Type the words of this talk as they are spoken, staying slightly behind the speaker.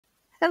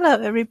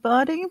Hello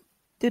everybody!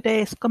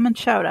 Today's comment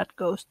shoutout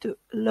goes to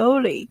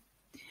Loli.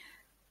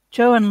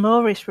 Joe and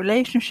Laurie's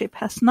relationship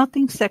has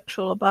nothing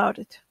sexual about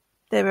it.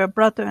 They were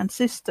brother and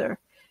sister,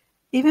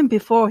 even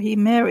before he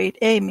married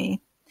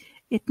Amy.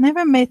 It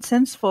never made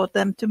sense for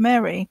them to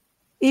marry,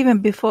 even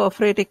before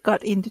Friedrich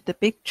got into the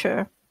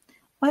picture.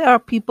 Why are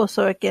people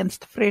so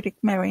against Friedrich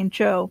marrying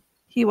Joe?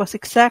 He was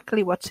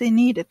exactly what she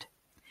needed.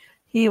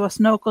 He was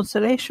no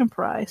consolation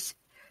prize.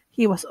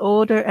 He was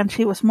older and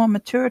she was more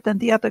mature than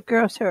the other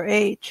girls her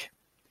age.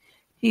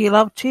 He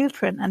loved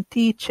children and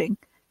teaching.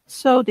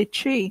 So did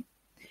she.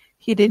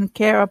 He didn't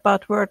care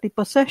about worldly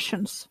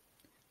possessions.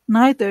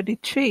 Neither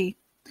did she.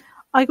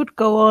 I could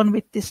go on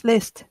with this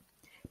list.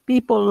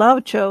 People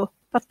love Joe,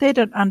 but they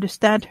don't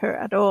understand her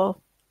at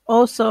all.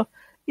 Also,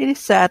 it is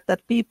sad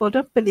that people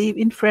don't believe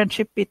in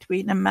friendship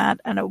between a man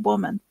and a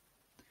woman.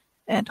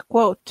 End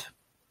quote.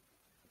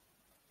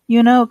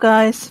 You know,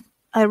 guys,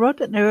 I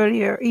wrote an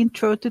earlier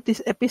intro to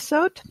this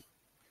episode.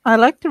 I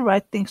like to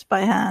write things by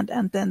hand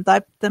and then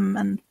type them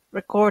and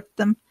record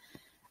them,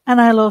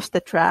 and I lost the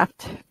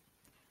draft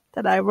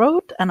that I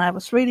wrote, and I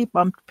was really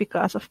bummed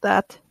because of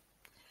that.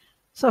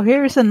 So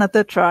here is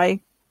another try.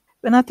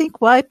 When I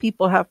think why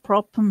people have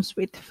problems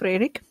with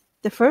Friedrich,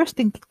 the first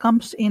thing that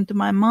comes into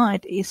my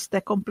mind is the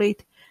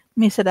complete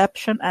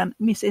misadaptation and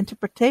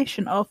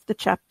misinterpretation of the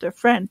chapter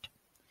Friend,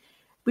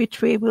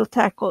 which we will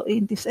tackle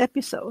in this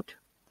episode.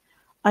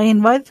 I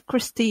invited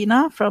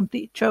Christina from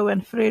the Joe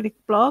and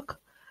Friedrich blog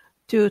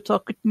to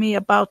talk with me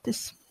about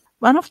this.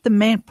 One of the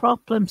main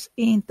problems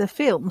in the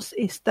films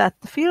is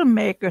that the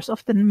filmmakers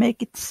often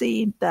make it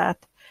seem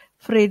that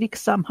Friedrich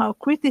somehow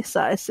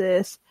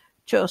criticizes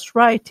Joe's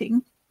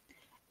writing.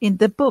 In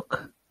the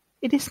book,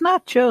 it is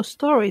not Joe's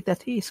story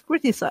that he is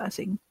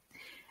criticizing.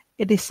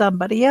 It is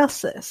somebody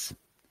else's.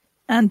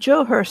 And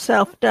Joe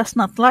herself does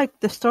not like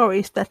the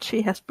stories that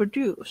she has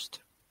produced.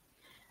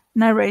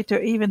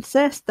 Narrator even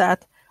says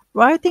that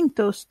writing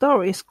those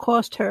stories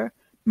caused her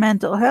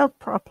mental health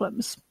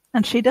problems,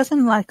 and she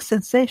doesn't like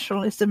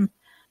sensationalism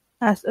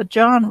as a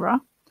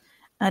genre,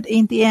 and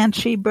in the end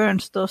she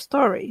burns those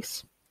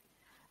stories.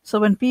 So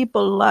when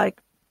people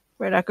like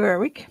Greta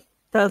Gerwig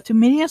tell to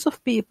millions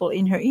of people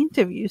in her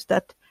interviews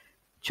that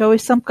Joe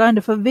is some kind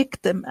of a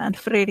victim and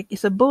Friedrich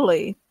is a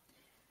bully,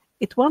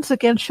 it once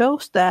again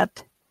shows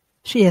that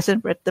she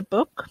hasn't read the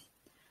book,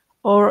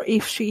 or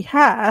if she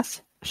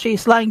has, she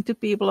is lying to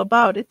people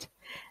about it.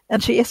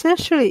 And she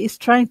essentially is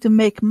trying to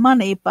make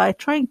money by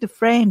trying to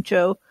frame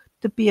Joe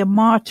to be a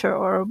martyr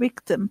or a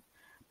victim.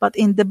 But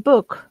in the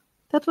book,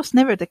 that was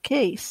never the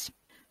case.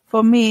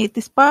 For me,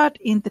 this part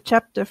in the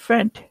chapter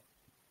Friend,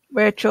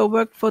 where Joe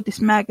worked for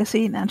this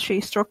magazine and she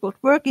struggled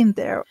working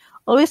there,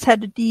 always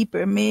had a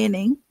deeper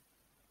meaning.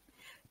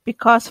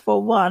 Because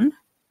for one,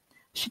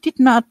 she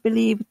did not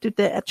believe to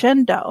the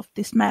agenda of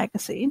this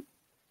magazine.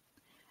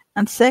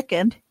 And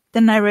second, the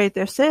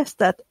narrator says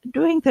that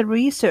doing the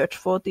research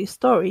for these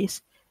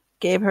stories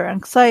gave her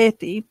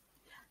anxiety.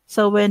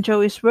 So when Joe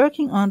is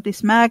working on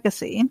this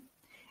magazine,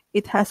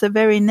 it has a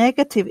very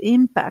negative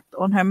impact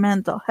on her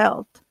mental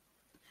health.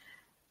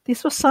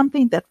 This was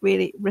something that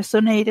really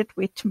resonated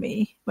with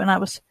me when I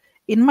was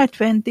in my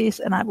 20s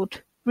and I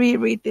would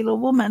reread Little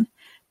Woman,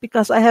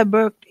 because I have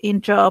worked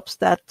in jobs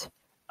that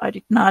I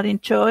did not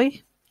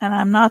enjoy, and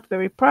I'm not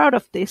very proud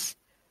of this.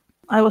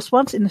 I was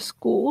once in a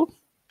school.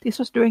 This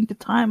was during the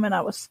time when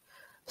I was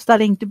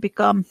studying to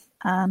become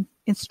an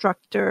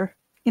instructor.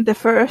 In the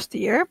first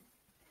year,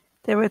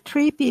 there were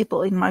 3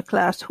 people in my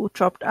class who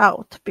dropped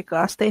out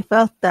because they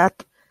felt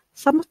that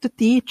some of the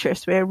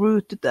teachers were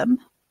rude to them.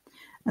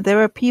 And there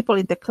were people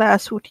in the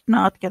class who did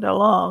not get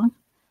along.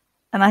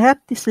 And I had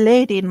this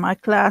lady in my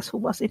class who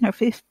was in her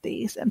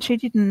 50s and she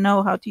didn't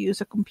know how to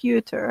use a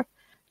computer.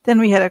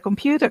 Then we had a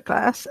computer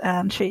class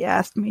and she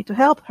asked me to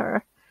help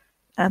her.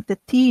 And the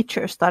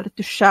teacher started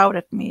to shout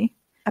at me.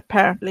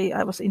 Apparently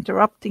I was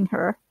interrupting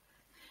her.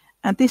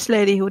 And this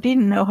lady who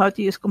didn't know how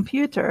to use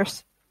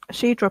computers,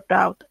 she dropped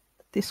out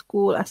this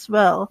school as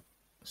well.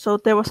 So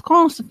there was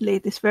constantly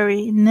this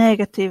very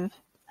negative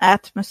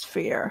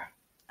atmosphere.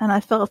 And I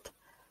felt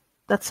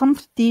that some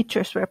of the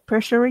teachers were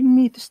pressuring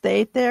me to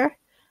stay there.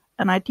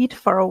 And I did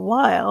for a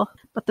while.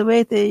 But the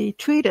way they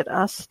treated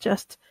us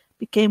just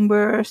became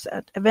worse.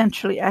 And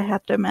eventually I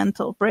had a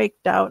mental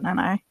breakdown and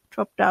I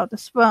dropped out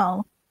as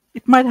well.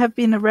 It might have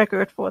been a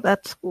record for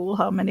that school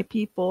how many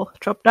people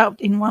dropped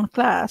out in one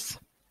class.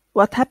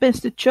 What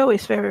happens to Joe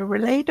is very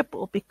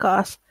relatable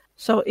because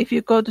so if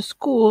you go to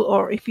school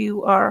or if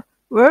you are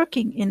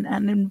working in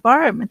an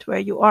environment where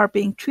you are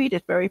being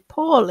treated very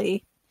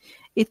poorly,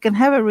 it can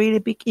have a really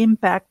big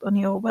impact on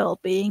your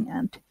well-being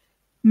and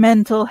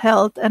mental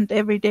health and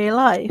everyday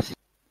life.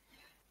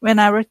 When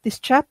I read this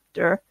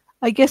chapter,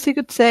 I guess you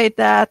could say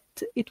that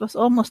it was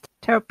almost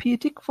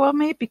therapeutic for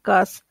me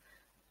because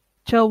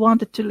Joe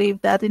wanted to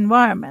leave that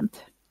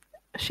environment.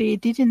 She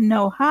didn't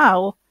know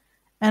how,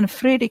 and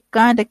Friedrich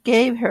kind of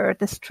gave her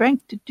the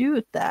strength to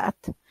do that.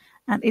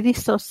 And it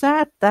is so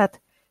sad that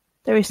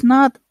there is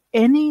not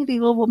any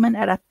Little Woman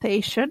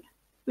adaptation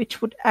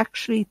which would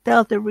actually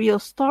tell the real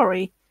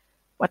story,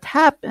 what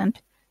happened,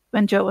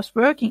 when Joe was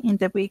working in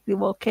the Weekly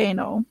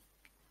Volcano.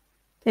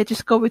 They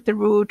just go with the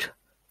route,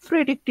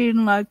 Friedrich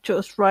didn't like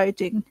Joe's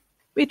writing,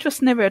 which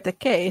was never the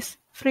case.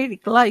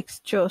 Friedrich likes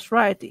Joe's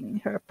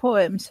writing, her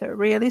poems, her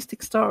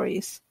realistic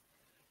stories.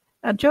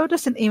 And Joe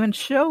doesn't even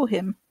show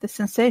him the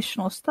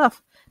sensational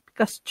stuff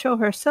because Jo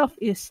herself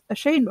is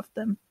ashamed of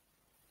them.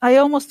 I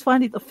almost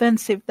find it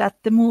offensive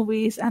that the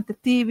movies and the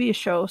TV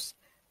shows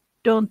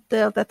don't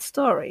tell that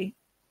story,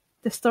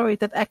 the story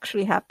that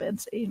actually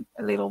happens in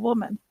A Little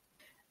Woman.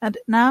 And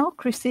now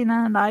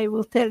Christina and I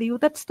will tell you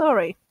that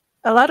story.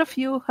 A lot of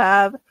you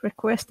have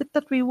requested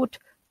that we would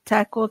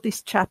tackle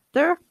this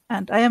chapter,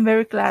 and I am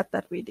very glad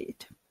that we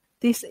did.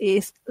 This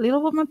is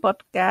Little Woman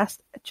Podcast,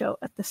 Jo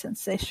at the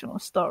Sensational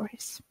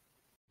Stories.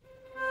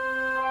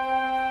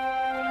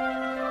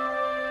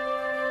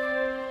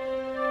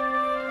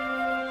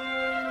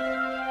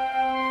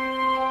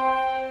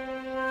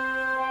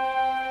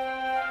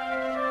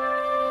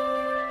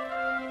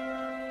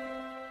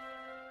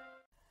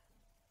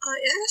 I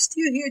asked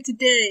you here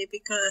today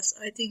because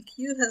I think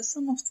you have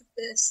some of the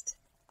best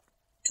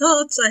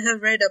thoughts I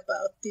have read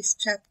about this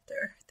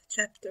chapter, the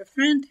chapter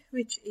Friend,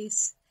 which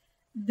is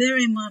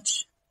very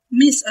much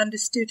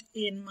misunderstood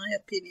in my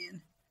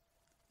opinion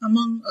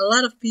among a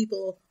lot of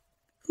people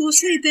who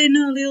say they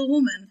know Little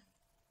Woman,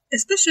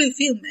 especially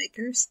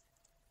filmmakers.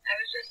 I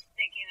was just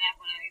thinking that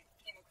when I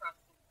came across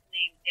the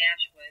name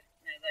Dashwood,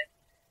 and I was like,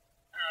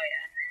 oh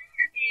yeah.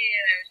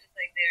 Yeah, I was just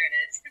like, there it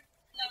is.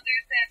 No,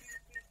 there's that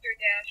Mr.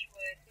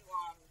 Dashwood who,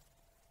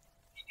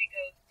 she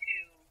goes to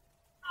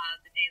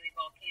the Daily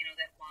Volcano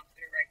that wants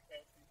her to write the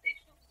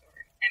sensational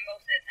story. And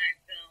most of the time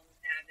films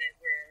have it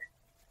where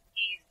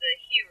he's the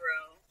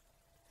hero,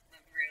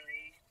 when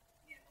really,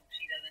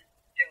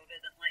 Joe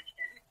doesn't like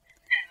him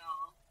at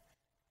all.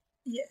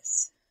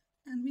 Yes,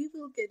 and we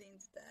will get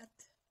into that.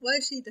 Why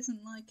she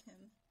doesn't like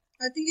him.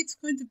 I think it's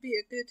going to be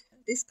a good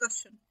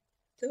discussion.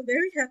 So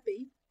very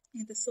happy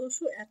in the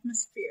social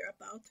atmosphere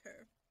about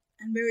her,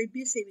 and very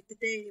busy with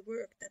the daily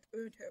work that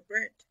earned her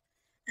bread,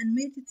 and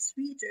made it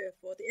sweeter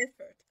for the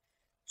effort.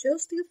 Jo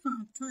still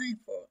found time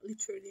for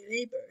literary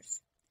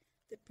labors.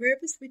 The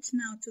purpose which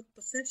now took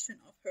possession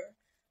of her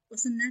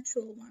was a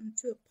natural one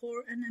to a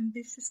poor and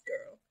ambitious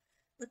girl,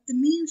 but the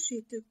means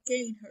she took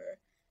gained her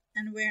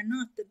and were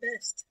not the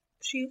best.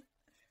 She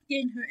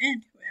gained her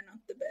end were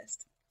not the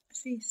best.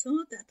 She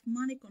saw that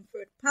money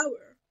conferred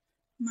power,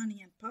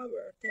 money and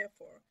power,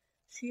 therefore,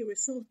 she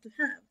resolved to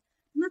have,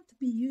 not to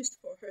be used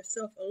for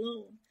herself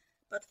alone,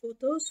 but for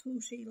those who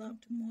she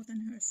loved more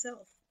than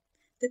herself.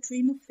 The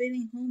dream of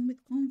filling home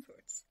with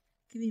comforts,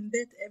 giving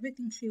Beth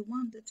everything she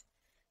wanted,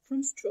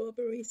 from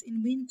strawberries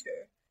in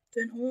winter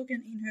to an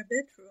organ in her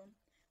bedroom,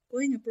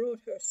 going abroad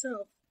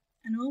herself,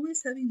 and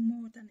always having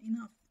more than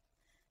enough,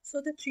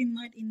 so that she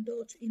might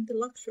indulge in the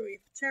luxury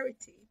of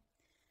charity,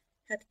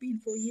 had been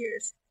for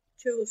years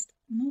Jo's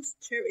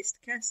most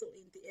cherished castle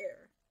in the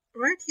air.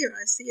 Right here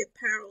I see a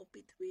parallel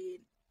between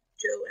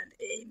Jo and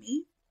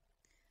Amy,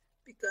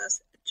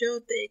 because Jo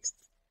takes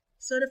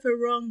sort of a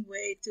wrong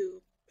way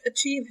to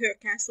achieve her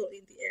castle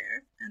in the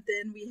air, and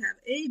then we have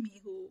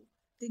Amy who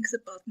thinks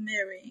about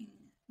marrying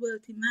a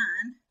wealthy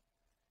man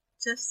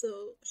just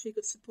so she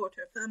could support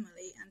her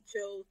family, and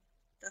Jo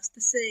does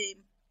the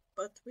same,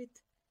 but with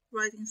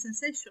writing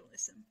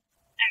sensationalism.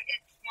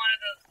 It's one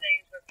of those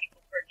things where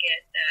people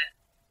forget that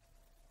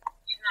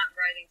she's not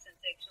writing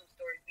sensational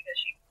stories because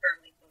she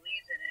firmly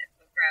believes in it,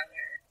 but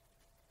rather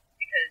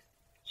because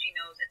she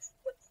knows it's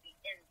what's the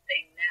in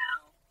thing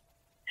now,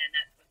 and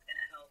that's what's going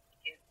to help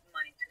give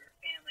money to her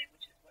family,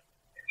 which is what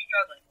they're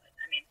struggling with.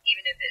 I mean,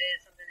 even if it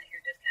is something that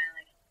you're just kind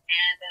of like,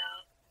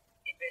 about,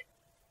 if it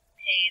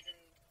pays and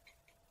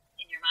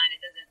in your mind it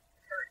doesn't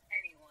hurt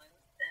anyone,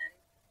 then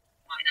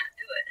why not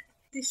do it?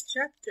 This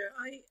chapter,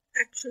 I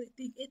actually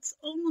think it's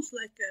almost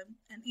like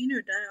an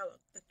inner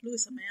dialogue that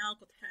Luisa May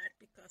Alcott had,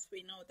 because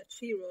we know that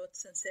she wrote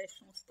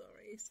sensational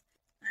stories,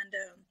 and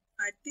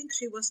I think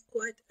she was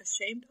quite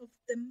ashamed of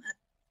them at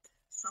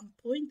some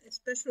point,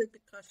 especially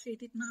because she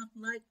did not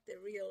like the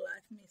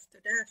real-life Mr.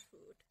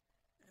 Dashwood,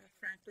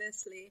 Frank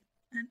Leslie.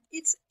 And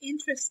it's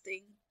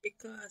interesting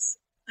because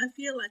I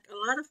feel like a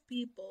lot of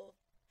people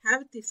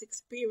have this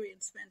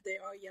experience when they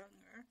are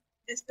younger,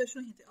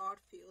 especially in the art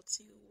fields.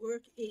 You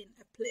work in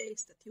a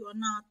place that you are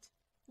not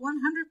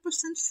 100%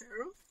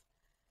 sure of,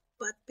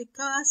 but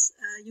because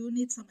you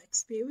need some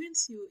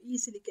experience, you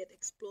easily get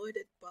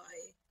exploited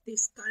by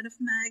these kind of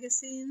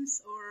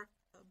magazines or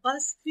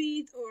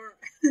BuzzFeed or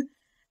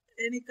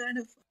any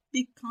kind of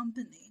big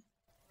company.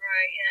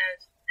 Right, yeah.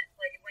 It's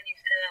like when you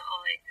said that,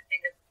 all I could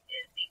think of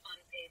is the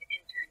unpaid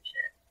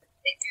internship.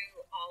 They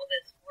do all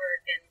this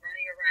work and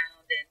running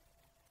around and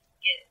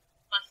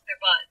bust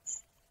their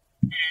butts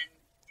and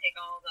take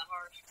all the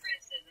harsh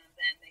criticisms,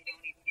 and they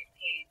don't even get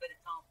paid, but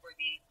it's all for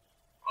the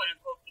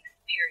quote-unquote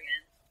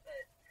experience.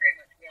 But pretty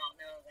much we all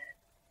know that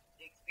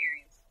the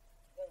experience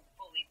won't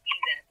fully be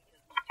that,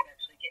 because once you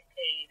actually get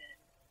paid and,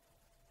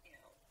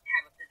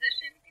 have a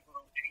position, people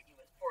don't treat you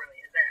as poorly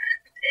as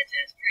that. It's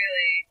just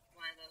really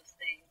one of those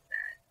things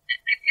that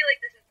I feel like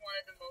this is one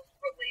of the most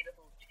relatable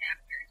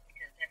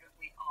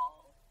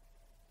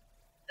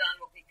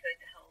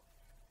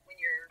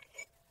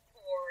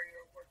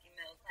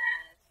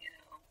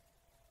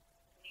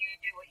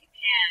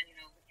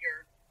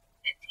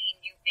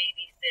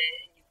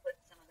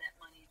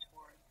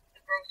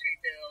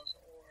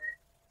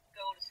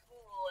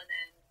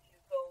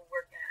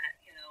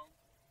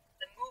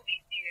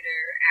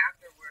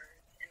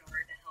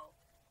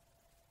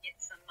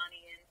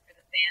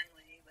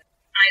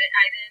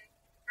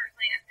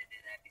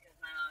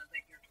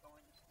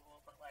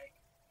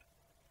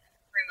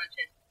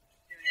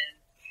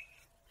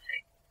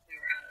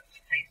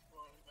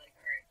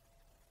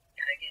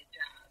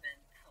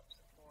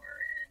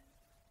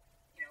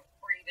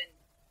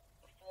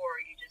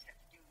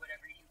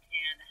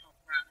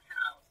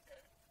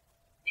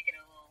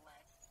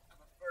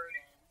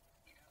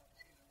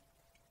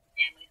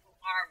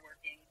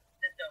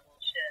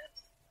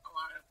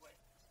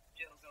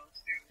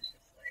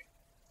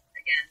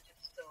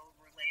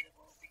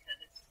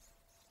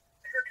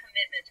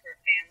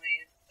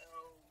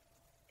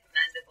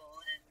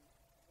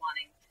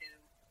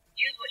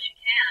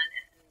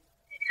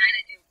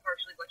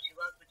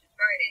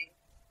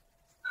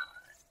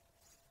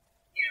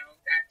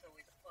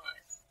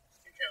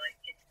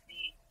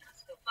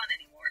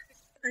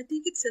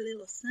it's a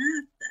little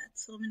sad that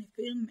so many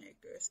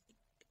filmmakers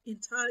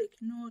entirely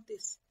ignore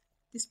this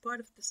part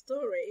of the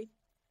story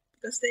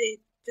because they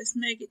just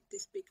make it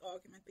this big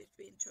argument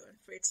between Joe and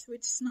Fritz,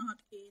 which is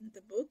not in the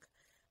book.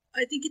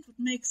 I think it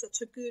would make such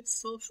a good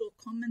social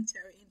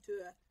commentary into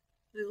a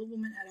Little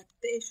Woman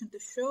adaptation to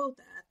show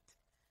that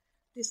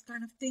this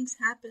kind of things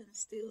happen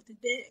still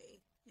today.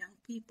 Young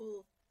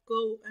people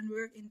go and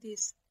work in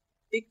these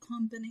big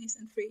companies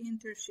and free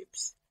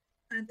internships,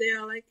 and they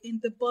are like in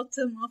the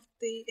bottom of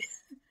the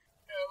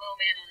low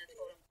man on his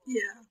totem pole.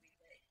 Yeah.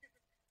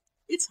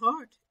 It's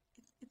hard.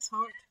 It's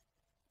hard.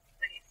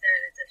 Like you said,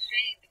 it's a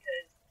shame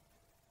because,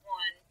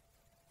 one,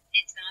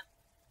 it's not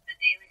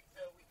the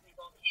Weekly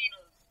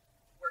Volcano's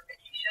work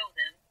that she shows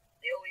him.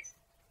 They always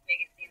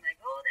make it seem like,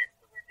 oh, that's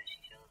the work that she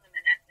shows him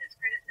and that's his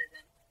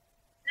criticism.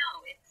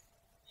 No,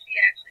 she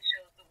actually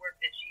shows the work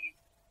that she's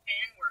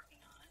been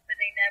working on, but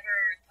they never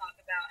talk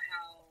about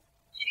how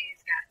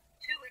she's got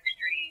two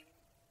extremes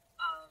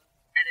of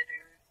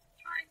editors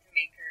trying to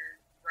make her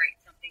write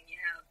something.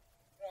 You have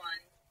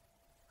one,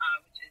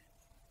 which is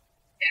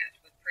Dash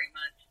was pretty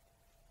much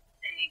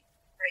saying,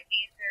 write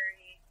these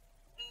very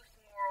loose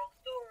moral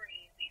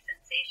stories, these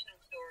sensational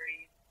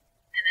stories,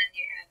 and then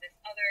you have this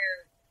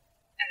other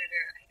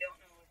editor, I don't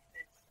know if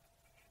it's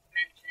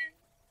mentioned,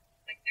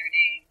 like their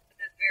name, but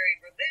this very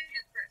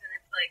religious person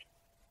that's like,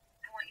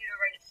 I want you to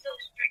write it so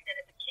strict that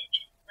if a kid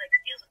like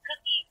steals a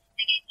cookie,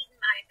 they get eaten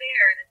by a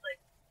bear, and it's like,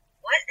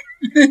 what?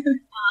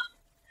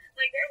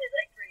 Like that is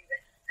like pretty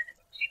bad.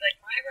 She's like,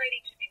 my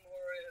writing should be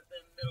more of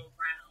the middle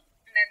ground.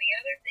 And then the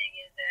other thing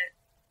is that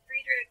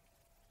Friedrich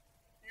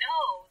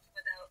knows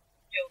without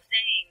Joe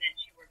saying that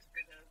she works for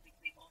the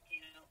Weekly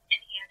Volcano, and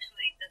he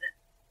actually doesn't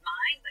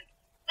mind.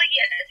 Like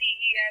yes,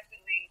 he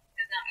absolutely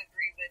does not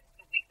agree with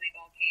the Weekly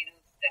Volcano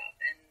stuff,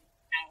 and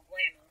I don't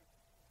blame him.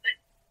 But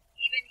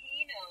even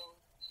he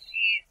knows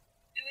she's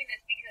doing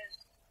this because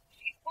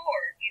she's poor.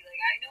 He's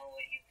like, I know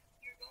what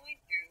you're going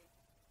through.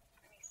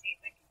 Let me see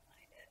if I can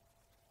find it.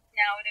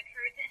 Now it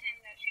occurred to him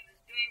that she was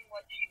doing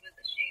what she was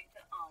ashamed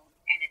to own,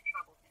 and it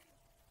troubled him.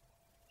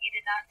 He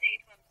did not say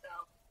to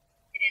himself,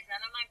 it is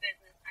none of my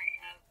business,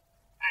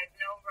 I've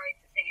no right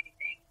to say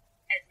anything,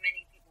 as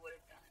many people would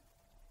have done.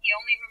 He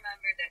only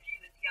remembered that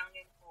she was young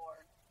and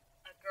poor,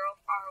 a girl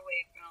far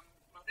away from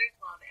mother's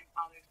love and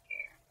father's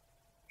care,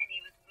 and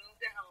he was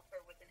moved to help her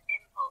with an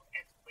impulse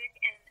as quick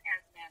and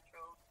as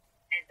natural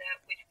as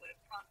that which would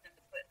have prompted him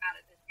to put out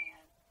of his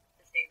hand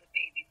to save a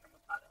baby from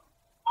a puddle.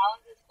 All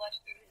of this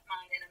flashed through his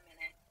mind in a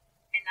minute,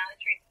 and not a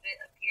trace of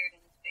it appeared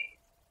in his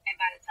face. And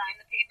by the time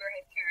the paper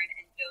had turned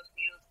and Joe's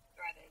needles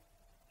threaded,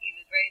 he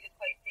was ready to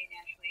quite say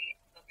naturally,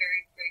 but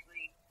very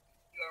gravely,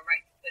 you are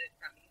right to put it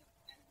from you,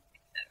 and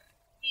etc.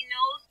 He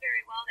knows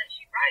very well that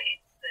she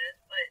writes this,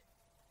 but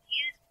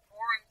he's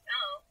poor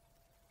himself.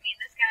 I mean,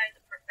 this guy is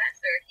a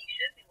professor. He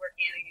should be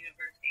working at a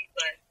university,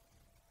 but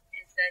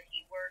instead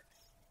he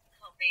works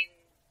helping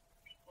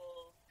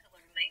people to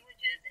learn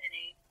languages in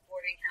a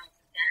boarding house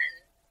den.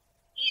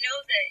 He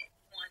knows that,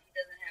 one, he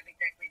doesn't have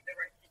exactly the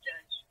right to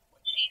judge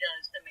what she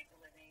does to make a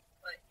living,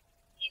 but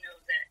he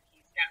knows that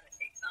he's got to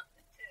say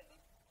something too.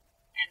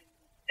 And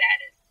that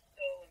is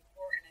so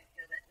important. I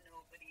feel that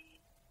nobody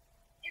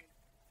in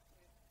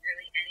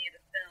really any of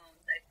the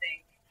films, I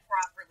think,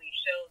 properly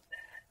shows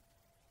that.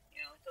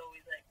 You know, it's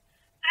always like,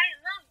 I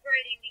love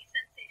writing these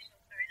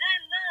sensational stories. I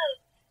love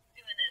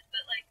doing this.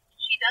 But, like,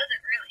 she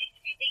doesn't really.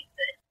 She hates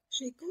it.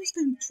 She calls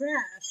them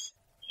trash.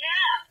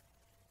 Yeah.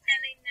 And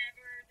they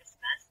never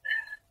discuss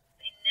that.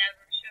 They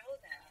never show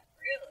that,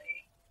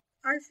 really.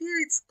 I feel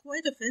it's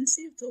quite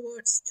offensive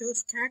towards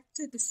Joe's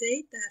character to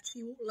say that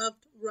she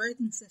loved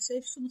writing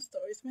sensational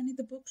stories when in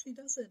the book she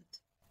doesn't.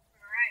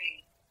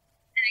 Right.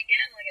 And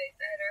again, like I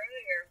said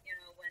earlier, you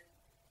know, when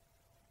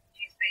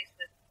she's faced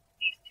with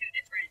these two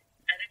different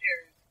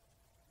editors,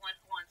 one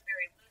who wants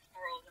very loose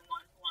morals and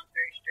one who wants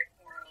very strict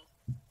morals,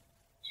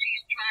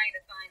 she's trying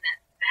to find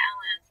that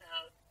balance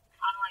of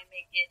how do I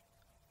make it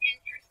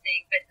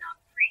interesting but not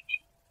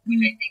preachy,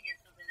 which I think is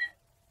something that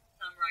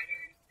some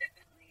writers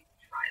definitely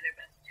try their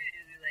best to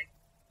do. Like,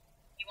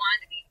 you want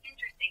it to be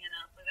interesting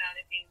enough without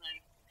it being like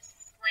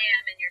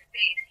slam in your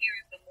face,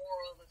 here's the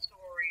moral of the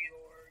story,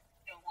 or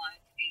don't want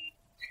it to be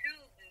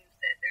too loose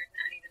that there's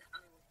not even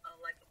a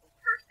likable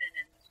person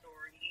in the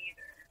story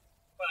either.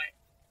 But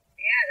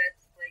yeah,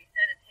 that's, like you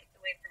said, it takes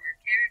away from her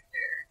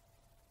character.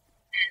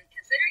 And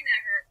considering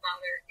that her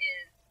father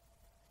is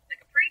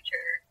like a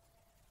preacher,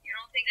 you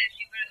don't think that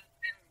she would have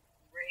been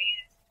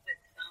raised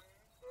with some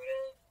sort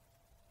of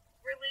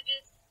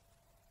religious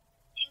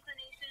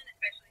inclination,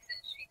 especially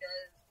since she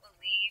does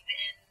believe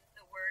in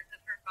the words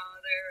of her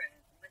father and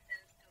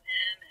listens to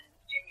him and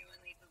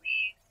genuinely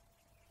believes.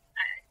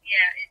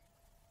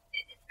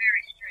 It's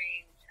very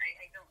strange.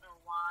 I don't know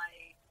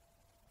why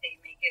they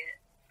make it.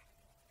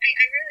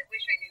 I really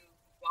wish I knew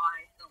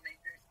why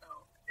filmmakers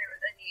felt there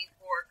was a need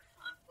for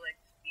conflict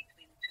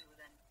between the two of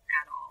them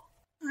at all.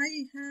 I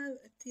have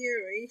a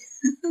theory.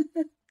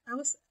 I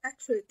was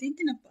actually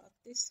thinking about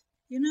this.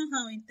 You know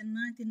how in the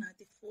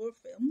 1994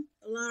 film,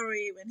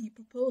 Laurie, when he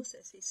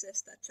proposes, he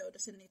says that Joe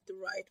doesn't need to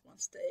write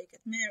once they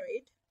get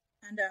married.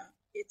 And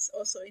it's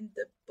also in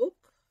the book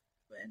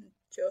when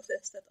Joe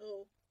says that,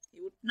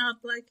 he would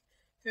not like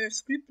her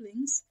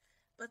scribblings.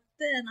 But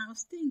then I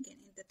was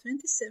thinking, in the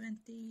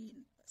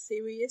 2017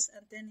 series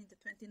and then in the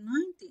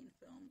 2019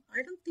 film,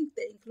 I don't think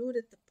they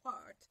included the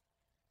part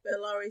where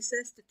Laurie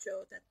says to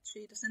Joe that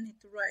she doesn't need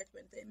to write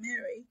when they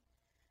marry.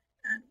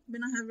 And when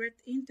I have read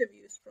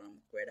interviews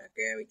from Greta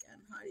Gerwig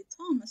and Heidi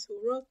Thomas,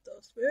 who wrote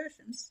those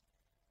versions,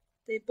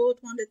 they both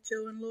wanted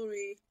Joe and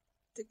Laurie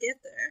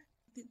together.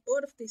 In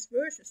both of these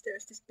versions,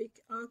 there's this big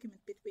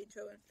argument between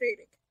Joe and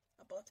Friedrich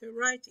about her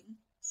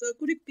writing. So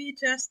could it be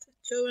just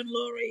Joe and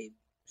Laurie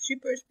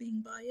shippers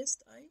being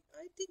biased? I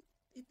think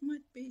it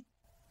might be.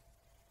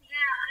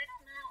 Yeah, I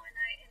don't know. And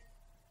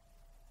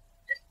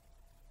just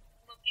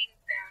looking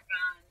back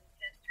on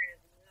history of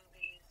the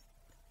movies,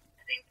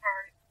 I think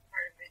part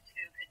of it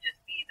too could just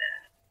be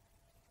that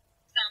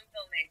some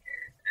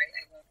filmmakers,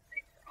 I won't say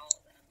for all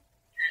of them,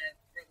 kind of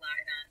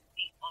relied on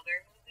the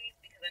other movies,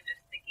 because I'm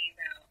just thinking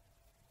about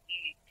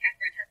the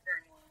Katharine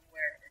Hepburn one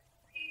where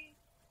he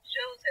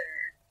shows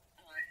her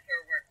her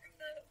work from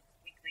the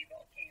Weekly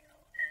Volcano,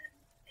 and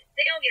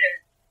they don't get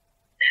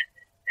that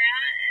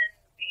and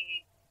the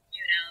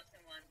June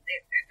Allison one.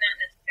 There's not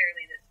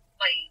necessarily this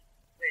fight,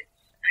 which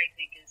I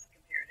think is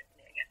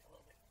comparatively, I guess, a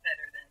little bit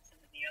better than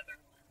some of the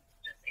other ones.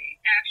 Just a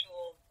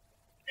actual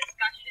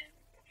discussion,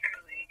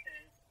 truly,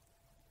 because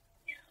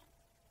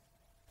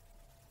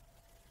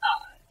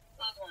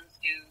those ones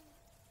do.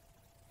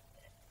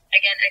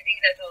 Again, I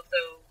think that's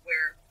also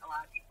where a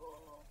lot of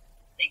people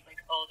think,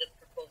 like, the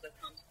proposal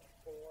comes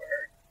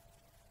before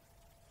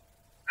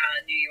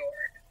New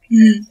York,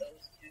 because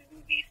those two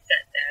movies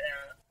set that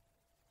up,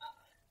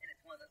 and it's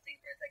one of those things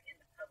where it's like in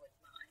the public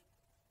mind.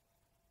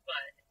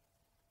 But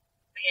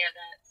yeah,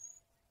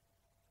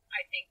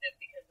 I think that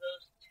because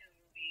those two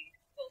movies,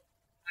 both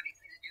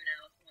obviously the June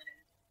Allison one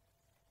is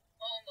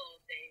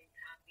almost a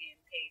copy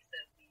and paste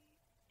of the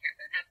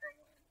Katharine Hepburn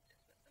one,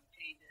 just with some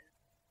changes,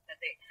 that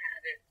they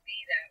have it be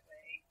that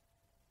way.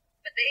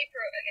 But it's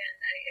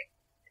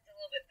a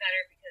little bit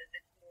better because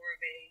it's more of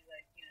a,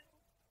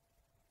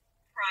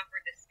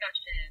 proper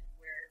discussion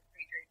where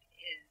Friedrich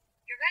is,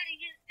 your writing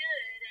is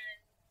good,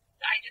 and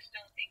I just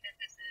don't think that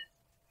this is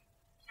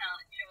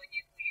talent showing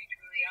you who you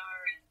truly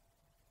are. And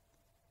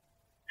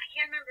I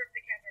can't remember if the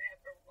Katharine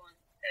Hepburn one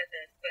said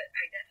this, but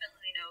I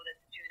definitely know that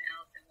the June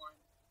Allison one,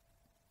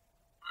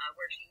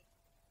 where she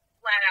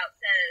flat out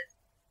says,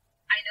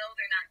 I know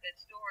they're not good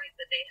stories,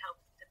 but they help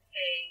to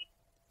pay,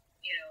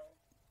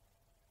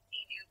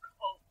 a new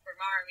coat for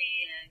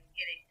Marmy and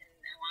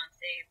I want to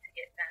save to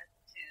get back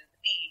to the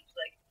beach.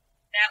 Like,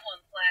 that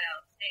one flat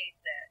out states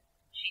that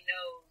she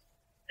knows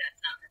that's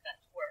not her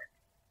best work.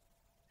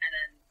 And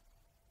then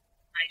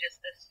I just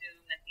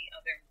assume that the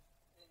other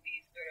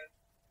movies sort of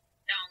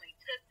not only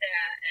took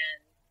that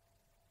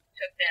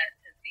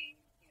to be,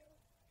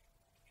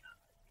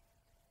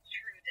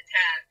 true to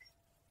text,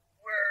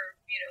 we're,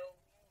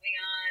 moving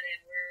on and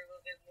we're a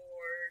little bit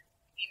more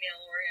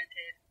female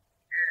oriented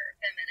or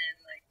feminine,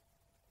 like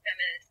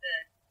feminist.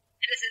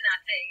 And this is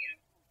not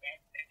saying,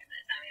 that's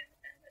feminist, I am a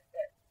feminist,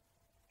 but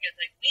it's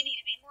like, we need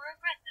to be more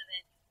aggressive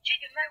and she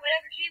can write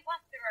whatever she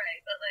wants to write,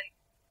 but like,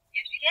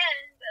 if she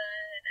can,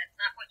 that's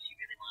not what she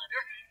really wanted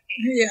to write.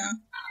 Yeah.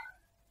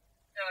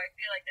 So I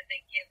feel like that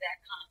they give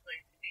that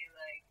conflict to be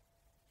like,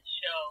 to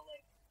show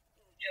like,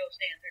 Joe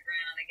stands her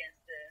ground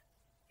against a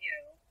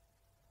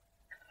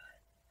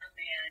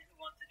man who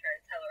wants to try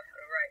to tell her how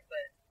to write,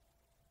 but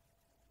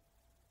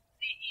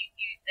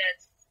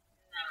that's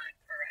not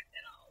correct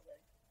at all.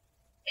 Like,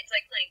 it's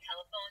like playing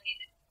telephone. You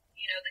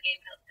know the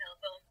game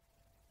telephone?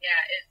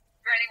 Yeah,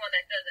 for anyone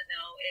that doesn't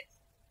know, it's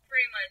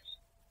pretty much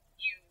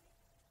you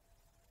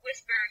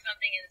whisper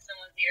something in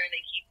someone's ear and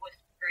they keep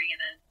whispering, and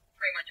then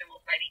pretty much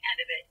almost by the end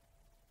of it,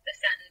 the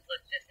sentence,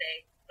 let's just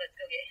say, let's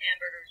go get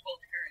hamburgers,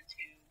 will turn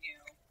to,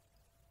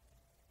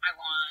 I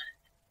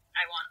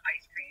want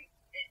ice cream.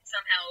 It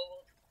somehow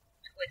will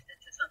twist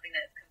into something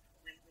that's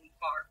completely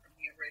far from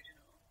the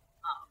original.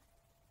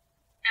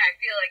 And I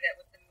feel like that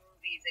with the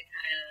movies, it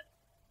kind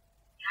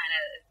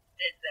of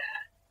did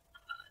that.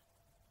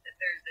 That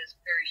there's this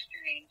very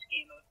strange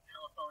game of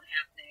telephone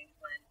happening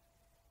when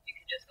you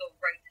could just go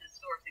right to the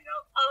source and go,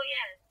 oh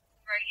yeah,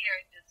 right here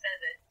it just says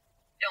it.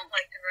 Don't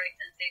like to write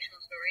sensational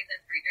stories,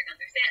 and Friedrich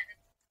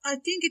understands. I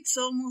think it's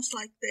almost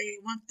like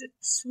they want to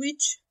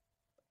switch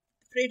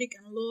Friedrich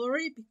and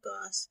Laurie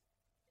because,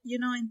 in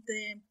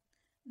the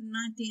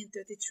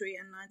 1933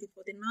 and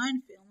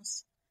 1949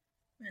 films,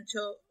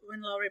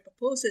 when Laurie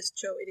proposes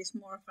Joe, it is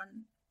more of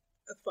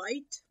a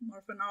fight,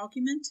 more of an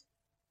argument.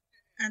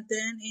 And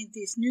then in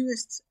these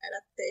newest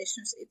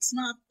adaptations, it's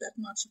not that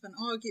much of an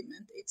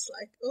argument. It's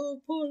like, oh,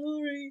 poor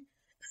Laurie.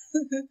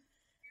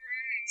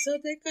 So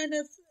they kind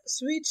of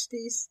switch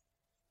these.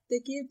 They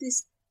give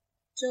this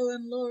Joe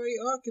and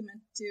Laurie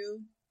argument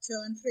to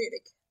Joe and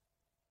Friedrich.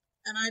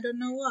 And I don't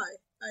know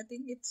why. I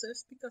think it's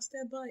just because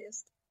they're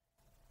biased.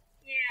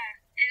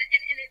 Yeah, and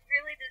it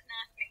really does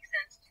not make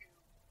sense to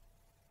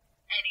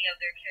any of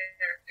their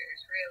characters,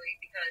 really,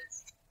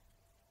 because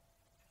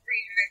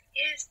Friedrich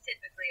is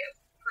typically a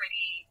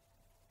pretty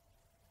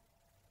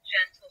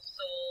gentle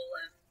soul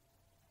and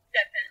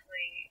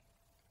definitely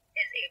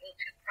is able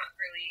to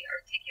properly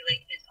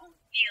articulate his own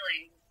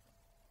feelings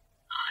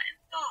and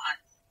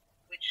thoughts,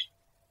 which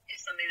is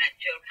something that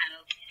Joe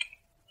kind of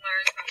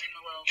learns from him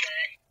a little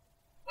bit.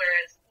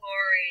 Whereas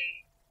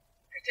Laurie,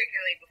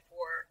 particularly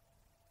before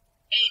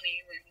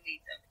Amy, when he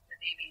meets up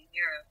with Amy in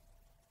Europe,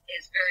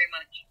 is very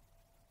much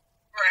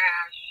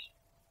brash.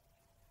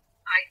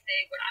 I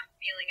say what I'm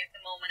feeling at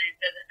the moment, and it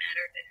doesn't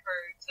matter if it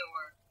hurts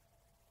or,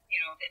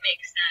 if it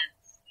makes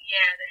sense.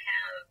 Yeah, to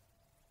have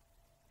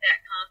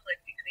that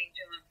conflict between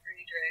Joe and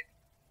Friedrich,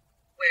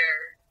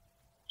 where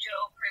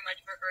Joe pretty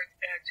much reverts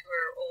back to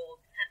her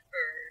old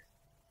tempers,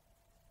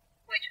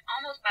 which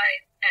almost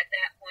at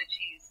that point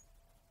she's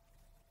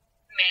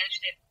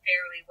managed it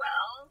fairly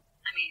well.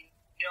 I mean,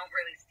 you don't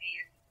really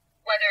see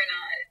whether or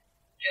not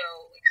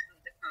Joe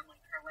excludes it from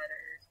like her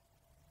letters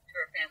to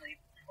her family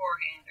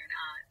beforehand or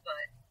not,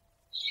 but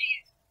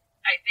she's,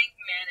 I think,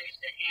 managed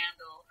to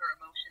handle her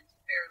emotions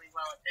fairly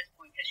well at this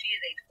point, because she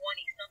is a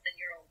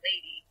 20-something-year-old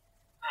lady,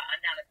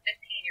 not a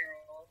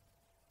 15-year-old.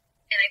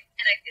 And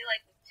I feel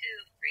like, too,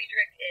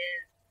 Friedrich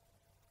is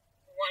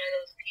one of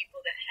those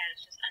people that has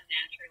just a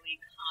naturally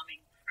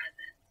calming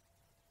presence.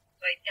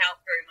 So I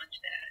doubt very much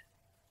that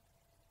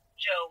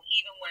Joe,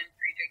 even when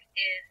Friedrich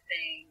is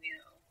saying,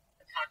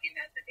 talking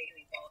about the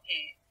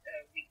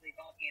Weekly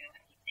Volcano, I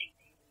keep saying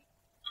daily.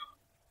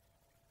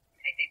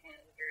 I think one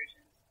of the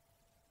versions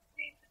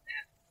names it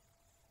that.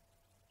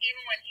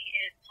 Even when he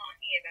is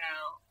talking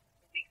about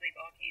the Weekly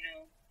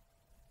Volcano,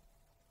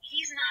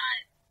 he's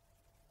not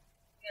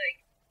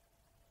like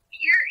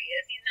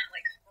furious. He's not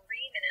like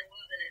screaming and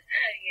losing his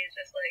head. He is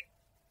just like,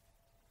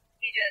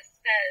 he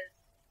just says,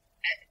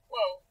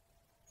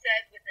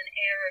 said with an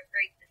air of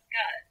great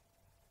disgust.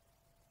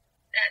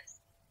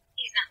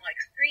 He's not like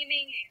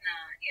screaming. He's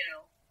not,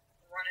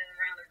 running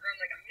around the room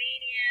like a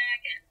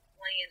maniac and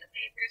playing the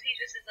papers. He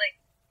just is like,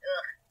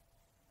 ugh,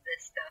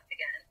 this stuff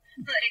again.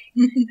 Like,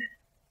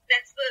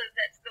 that's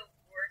the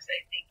worst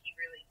I think he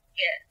really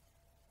gets.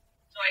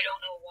 So I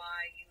don't know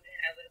why you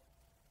have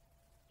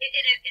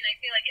and I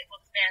feel like it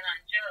looks bad on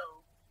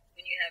Joe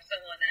when you have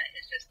someone that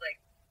is just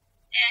like,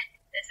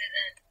 this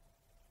isn't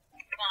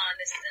fun,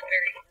 this isn't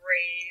very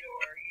great,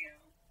 or,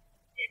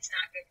 it's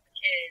not good for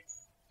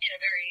kids, in a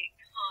very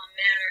calm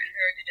manner, and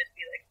her to just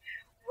be like,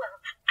 well,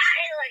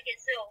 I like it,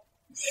 so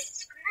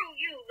screw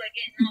you, like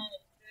getting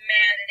all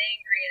mad and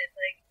angry, and it's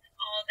like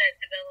all that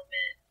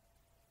development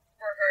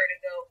for her to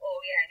go, oh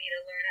yeah, I need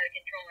to learn how to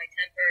control my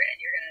temper, and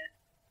you're gonna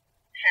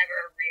have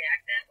her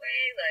react that way,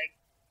 like,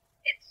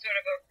 it's sort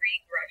of a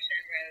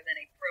regression rather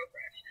than a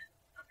progression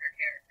of her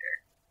character.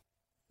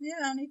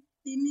 Yeah, and it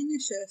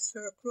diminishes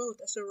her growth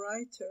as a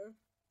writer,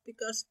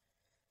 because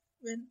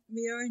when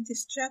we are in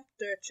this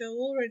chapter, Joe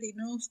already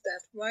knows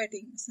that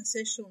writing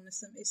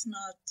sensationalism is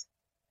not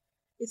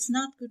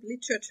good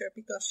literature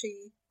because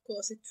she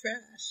calls it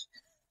trash.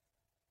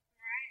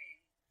 Right.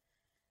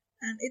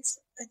 And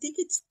I think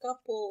it's a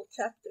couple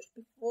chapters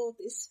before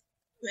this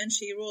when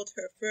she wrote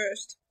her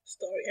first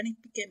story, and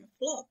it became a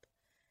flop.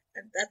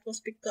 And that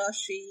was because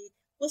she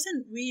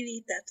wasn't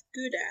really that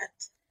good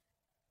at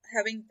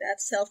having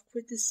that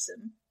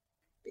self-criticism,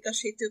 because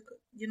she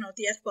took,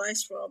 the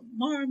advice from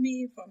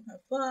Marmee, from her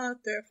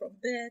father, from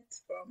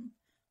Beth, from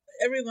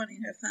everyone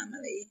in her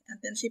family, and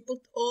then she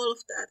put all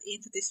of that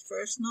into this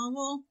first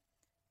novel,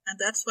 and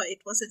that's why it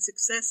wasn't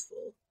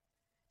successful.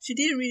 She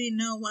didn't really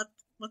know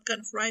what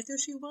kind of writer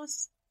she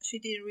was. She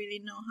didn't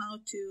really know how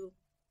to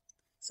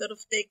sort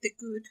of take the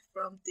good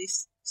from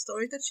this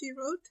story that she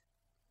wrote.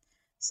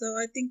 So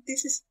I think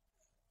this is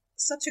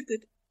such a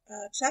good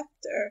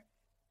chapter,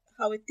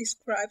 how it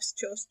describes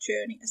Jo's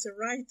journey as a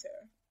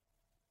writer.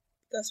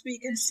 Because we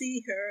can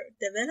see her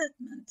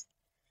development,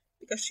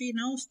 because she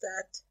knows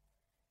that,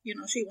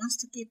 she wants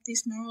to keep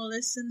these moral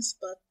lessons,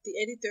 but the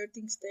editor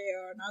thinks they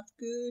are not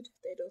good,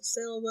 they don't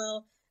sell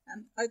well.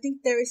 And I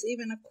think there is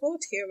even a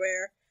quote here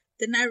where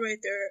the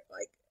narrator,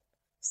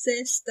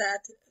 says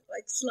that,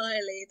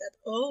 slyly, that,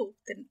 oh,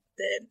 the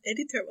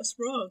editor was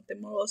wrong, the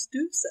morals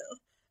do sell.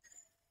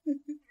 Right.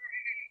 And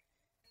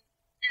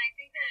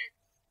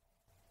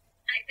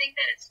I think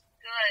that it's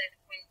good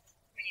when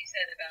you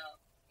said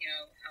about,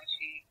 how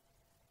she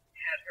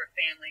had her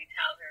family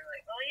tell her,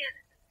 like, oh yeah,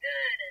 this is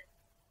good,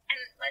 and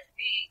let's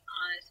be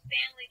honest,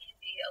 family can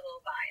be a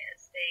little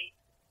biased. They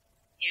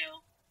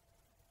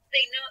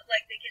know,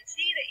 like, they can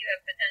see that you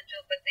have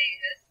potential, but they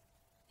just,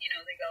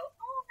 they go,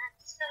 oh,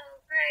 that's so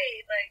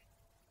great, like,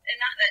 and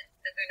not that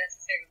they're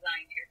necessarily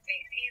lying to your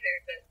face either,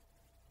 but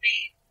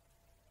they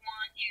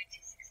want you to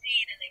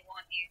succeed, and they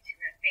want you to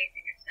have faith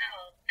in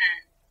yourself,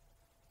 and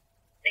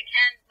they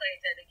can, like I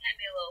said, they can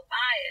be a little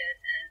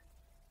biased, and,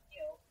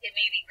 it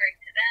may be great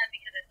to them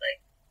because it's like,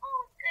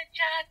 oh, good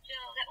job,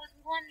 Joe, that was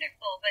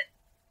wonderful, but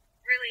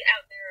really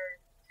out there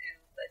to,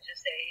 let's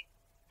just say,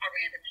 a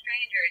random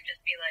stranger, and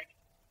just be like,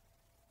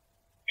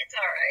 it's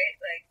alright,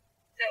 like,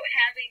 so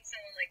having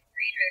someone like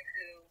Friedrich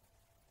who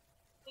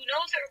who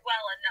knows her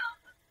well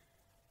enough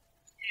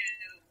to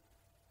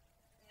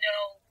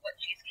know what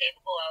she's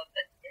capable of,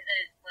 but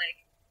isn't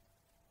like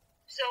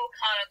so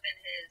caught up in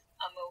his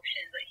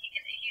emotions, like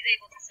he's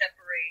able to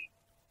separate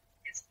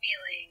his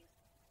feelings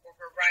or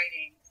her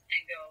writings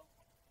and go,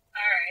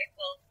 all right,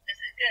 well, this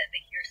is good,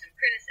 but here's some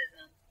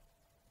criticism.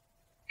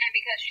 And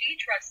because she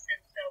trusts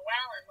him so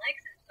well and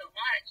likes him so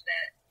much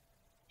that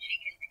she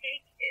can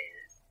take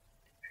his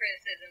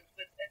criticisms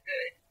with a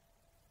good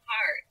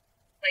heart.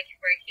 Like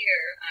right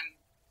here, I'm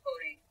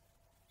quoting,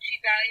 she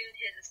valued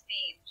his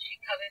esteem,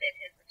 she coveted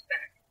his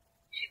respect,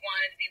 she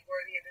wanted to be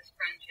worthy of his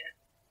friendship,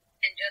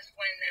 and just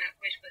when that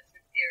wish was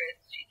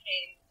sincerest, she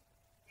came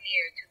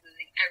near to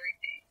losing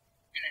everything.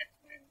 And that's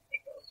when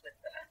it goes with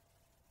the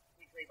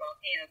Weekly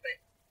Volcano. But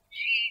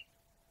she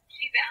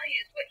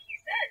values what he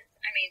says.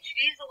 I mean,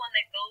 she's the one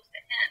that goes to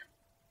him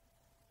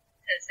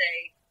to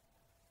say,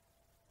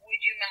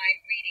 would you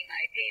mind reading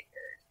my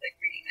papers, like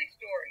reading my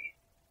stories?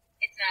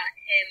 It's not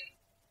him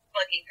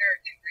bugging her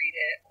to read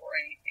it or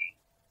anything.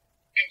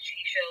 And she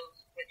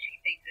shows what she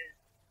thinks is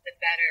the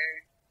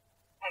better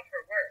of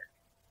her work.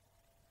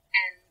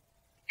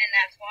 And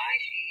that's why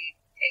she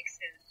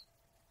takes his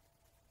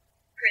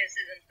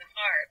criticism to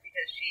heart,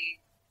 because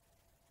she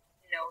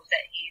knows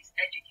that he's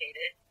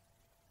educated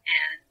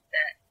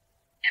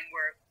and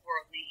we're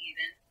worldly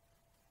even.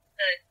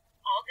 But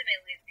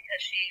ultimately it's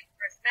because she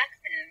respects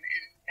him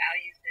and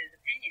values his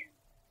opinion.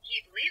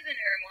 He believes in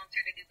her and wants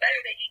her to do better,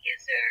 that he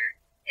gives her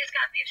his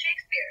copy of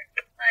Shakespeare.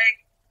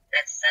 Like,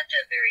 that's such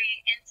a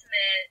very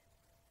intimate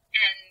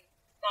and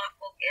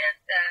thoughtful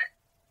gift, that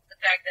the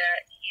fact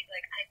that he's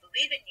like, I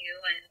believe in you,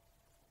 and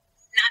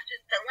not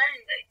just to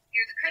lend, but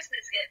here's a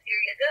Christmas gift,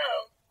 here you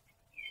go,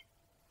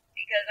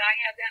 because I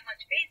have that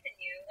much faith in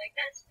you. Like,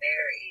 that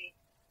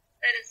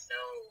is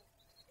so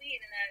sweet,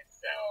 and that is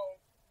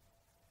so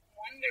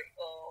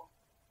wonderful.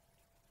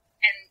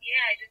 And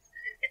yeah,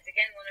 it's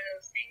again one of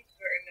those things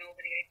where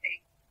nobody, I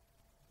think,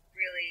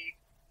 really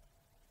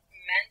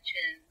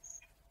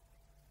mentions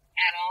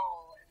at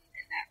all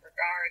in that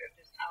regard of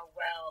just how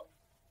well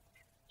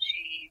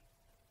she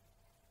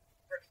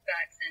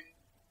respects and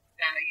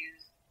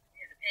values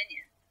his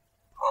opinion.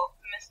 Well,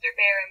 Mr.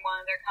 Bear, in one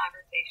of their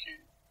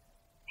conversations,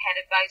 had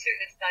advised her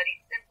to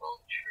study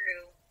simple,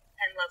 true,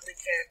 and lovely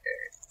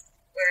characters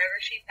wherever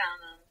she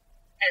found them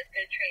as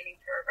good training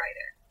for a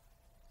writer.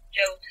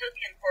 Joe took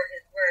him for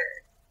his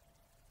word,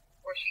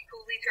 for she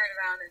coolly turned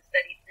around and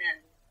studied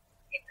him,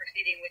 a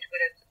proceeding which would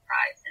have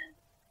surprised him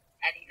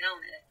had he known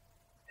it.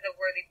 The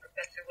worthy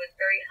professor was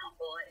very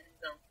humble in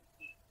his own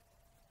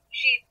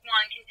conceit.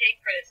 One can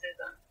take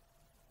criticism.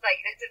 Like,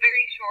 it's a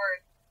very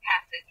short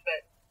passage,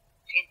 but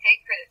she can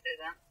take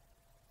criticism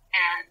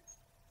and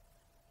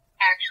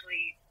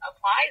actually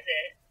applies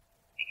it,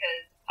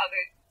 because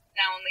others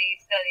not only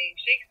studying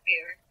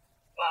Shakespeare,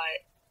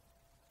 but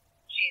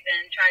she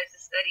then tries to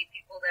study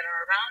people that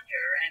are around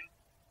her, and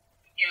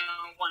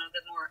one of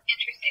the more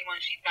interesting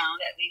ones she found,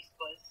 at least,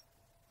 was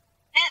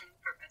him,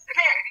 Professor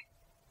Bear.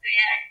 So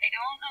yeah, I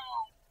don't know.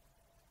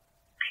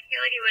 I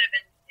feel like it would have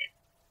been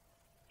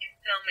if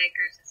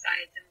filmmakers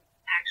decided to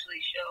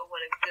actually show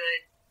what a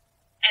good,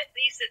 at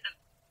least as a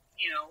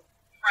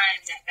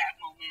friend at that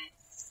moment,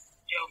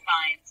 Joe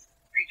finds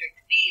Friedrich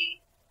to be,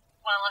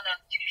 well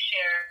enough to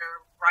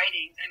share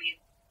writings. I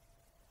mean,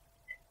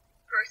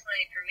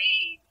 personally for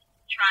me,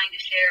 trying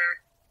to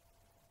share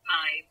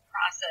my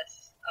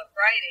process of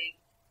writing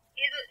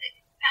is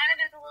kind of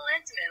is a little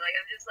intimate. Like,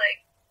 I'm just like,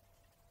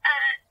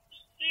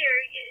 here,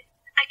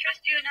 I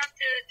trust you enough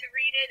to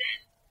read it,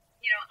 and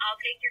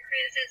I'll take your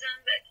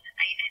criticism, but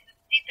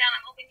deep down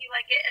I'm hoping you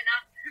like it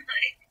enough.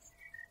 Like,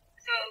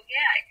 so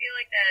yeah, I feel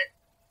like that,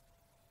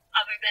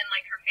 other than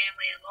like her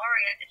family and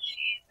Lori,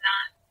 she's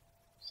not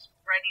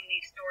spreading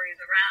these stories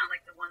around,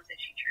 like the ones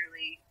that she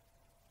truly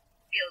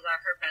feels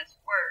are her best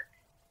work.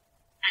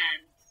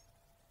 And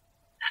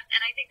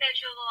I think that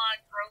shows a lot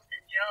of growth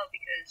in Joe,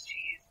 because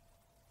she's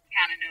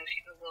kind of knows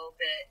she's a little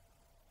bit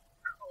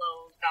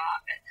closed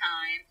off at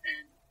times,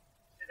 and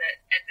so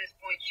that at this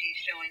point she's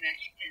showing that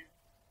she can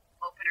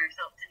open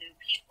herself to new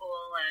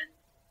people and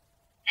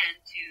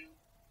to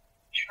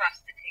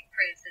trust to take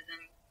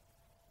criticism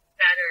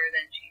better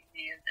than she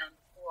may have done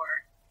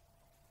before,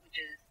 which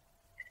is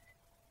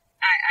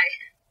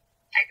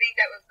I think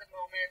that was the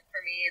moment for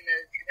me in the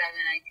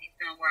 2019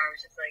 film where I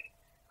was just like,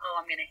 oh,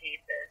 I'm gonna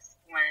hate this,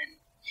 when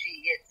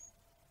she gets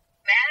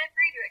mad at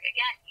Friedrich.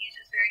 Again, he's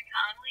just very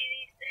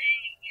calmly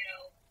saying,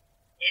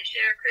 is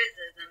share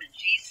criticism, and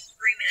she's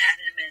screaming at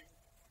him and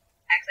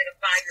acts like a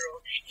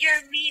 5-year-old.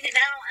 You're mean, and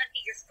I don't want to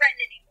be your friend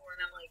anymore.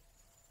 And I'm like,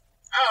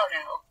 oh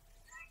no,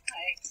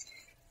 like,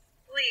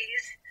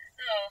 please,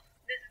 oh,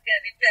 this is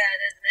gonna be bad,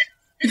 isn't it?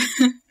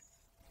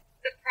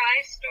 The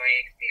prize story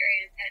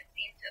experience had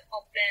seemed to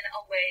open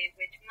a way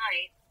which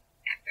might,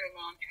 after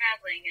long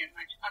traveling and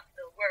much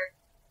uphill work,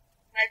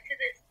 led to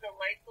this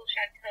delightful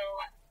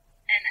chateau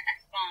and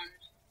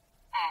Esponge.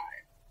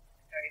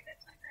 Sorry,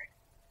 that's not correct.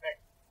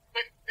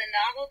 But the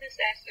novel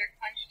disaster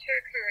quenched her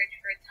courage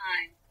for a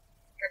time.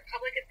 For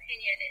public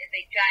opinion is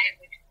a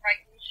giant which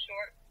frightens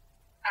short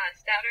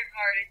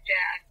stouter-hearted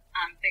Jack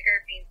on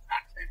bigger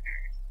beanstalks than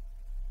hers.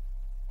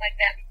 Like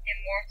that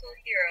immortal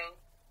hero,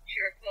 she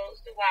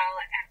reposed a while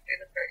after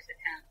the first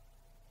attempt,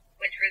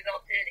 which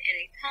resulted in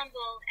a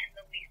tumble and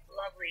the least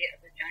lovely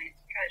of the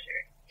giant's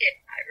treasures, if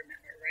I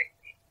remember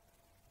rightly.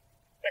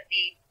 But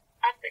the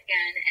up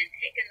again and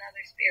take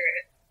another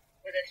spirit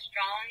was as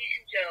strong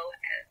in Joe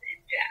as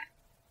in Jack.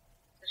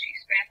 So she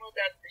scrambled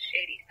up the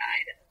shady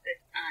side of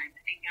this time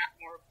and got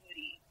more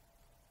booty,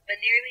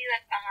 but nearly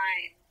left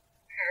behind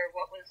her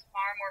what was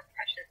far more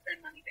precious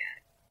than money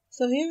bags.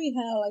 So here we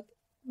have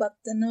but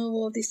the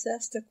novel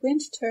disaster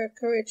quenched her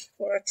courage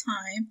for a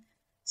time.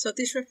 So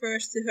this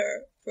refers to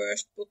her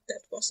first book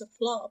that was a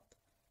flop.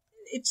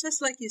 It's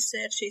just like you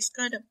said, she's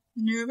kind of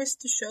nervous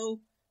to show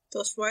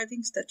those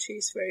writings that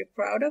she's very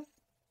proud of.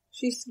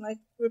 She's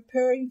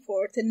preparing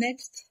for the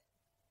next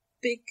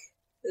big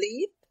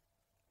leap,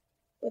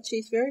 but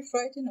she's very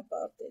frightened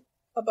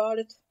about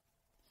it.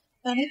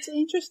 And it's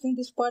interesting,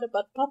 this part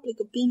about public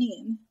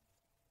opinion.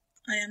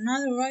 I am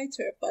not a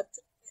writer, but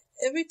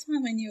every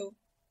time when you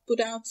put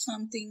out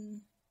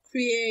something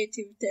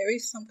creative, there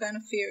is some kind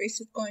of fear. Is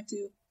it going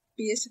to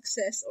be a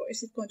success or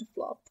is it going to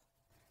flop?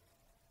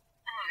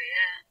 Oh,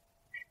 yeah.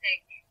 I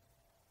think,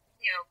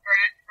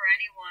 for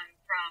anyone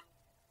from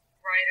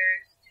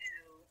writers to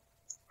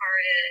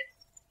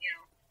artists,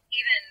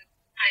 even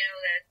I know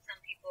that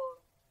some people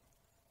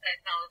that I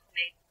follow who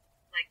make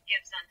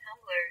gifts on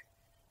Tumblr,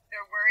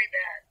 they're worried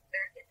that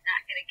it's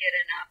not going to get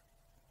enough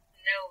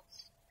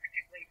notes,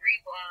 particularly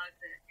reblogs,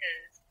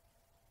 because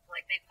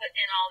they put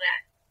in all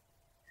that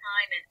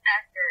time and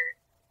effort,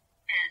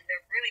 and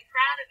they're really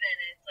proud of it.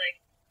 And it's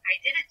I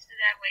did it so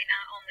that way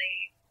not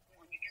only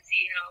you can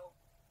see how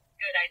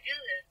good I do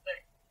this, but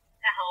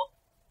to help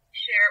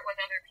share it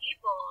with other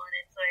people. And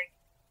it's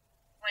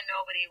when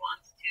nobody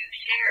wants to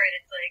share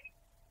it, it's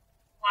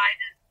why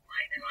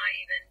do I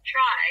even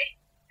try?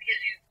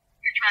 Because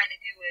you're trying to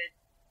do it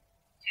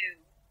to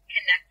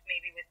connect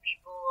maybe with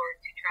people or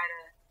to try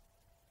to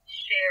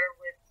share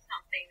with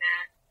something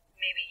that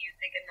maybe you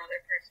think another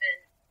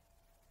person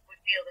would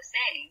feel the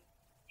same.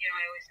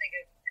 I always think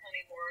of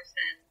Toni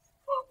Morrison's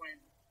quote when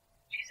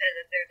she says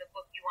that there's a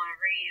book you want to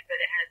read,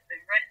 but it hasn't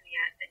been written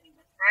yet, then you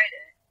must write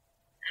it.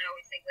 And I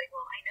always think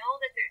well, I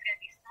know that there's going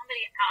to be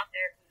somebody out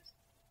there who's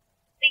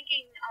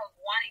thinking of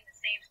wanting the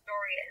same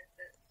story as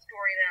the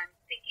story that I'm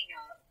thinking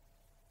of.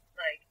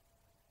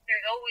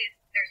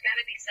 There's got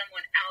to be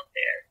someone out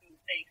there who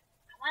thinks,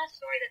 I want a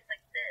story that's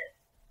like this,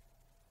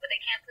 but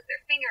they can't put their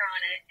finger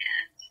on it,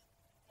 and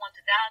once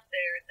it's out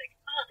there, it's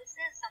oh, this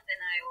is something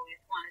I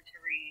always wanted to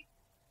read.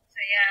 So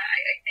yeah,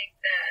 I think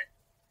that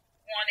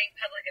wanting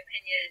public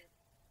opinion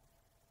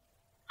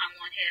on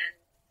one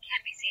hand can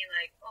be seen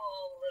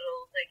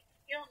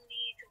you don't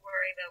need to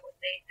worry about what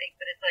they think,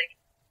 but it's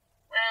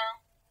well,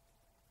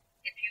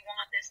 if you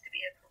want this to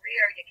be a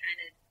career, you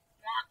kind of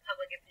want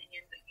public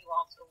opinion, but you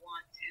also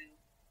want to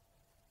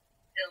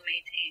still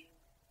maintain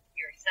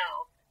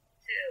yourself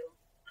too,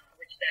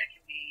 which that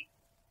can be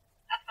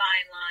a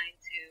fine line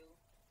to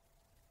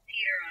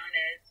teeter on,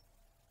 as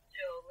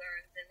Joe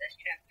learns in this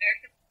chapter.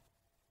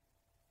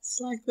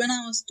 It's when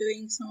I was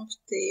doing some of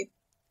the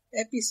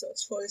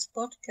episodes for this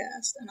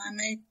podcast, and I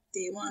made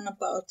the one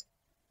about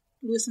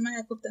Louisa May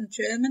Alcott and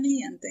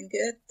Germany and then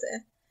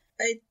Goethe.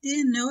 I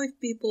didn't know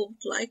if people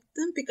would like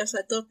them because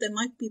I thought they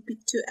might be a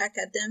bit too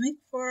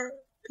academic for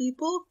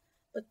people.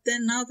 But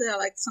then now they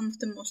are some of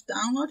the most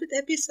downloaded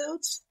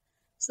episodes.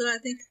 So I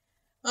think,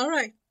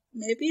 alright,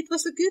 maybe it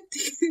was a good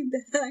thing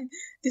that I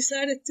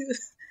decided to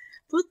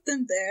put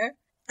them there.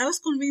 I was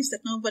convinced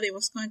that nobody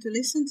was going to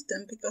listen to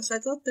them because I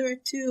thought they were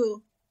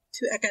too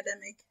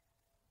academic.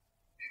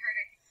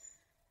 Right.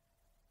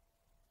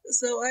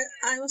 So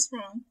I was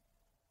wrong.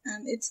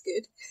 And it's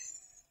good.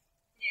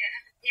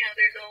 Yeah,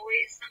 there's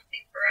always something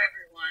for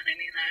everyone. I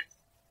mean,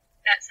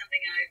 that's something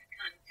I've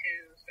come to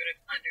sort of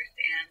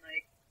understand,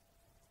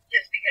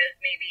 just because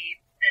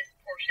maybe this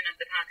portion of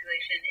the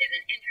population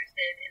isn't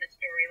interested in a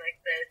story like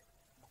this,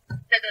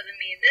 that doesn't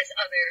mean this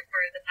other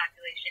part of the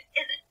population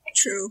isn't.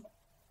 True.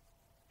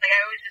 I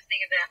always just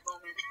think of that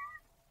moment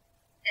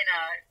in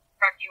a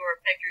Rocky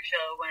Horror Picture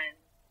Show when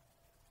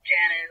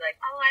Janet is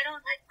oh, I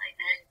don't like my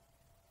men,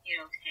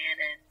 tan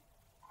and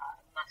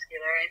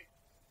muscular, and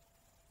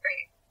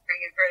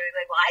bringing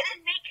further, well, I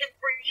didn't make him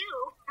for you.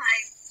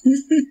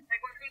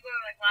 When people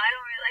are well, I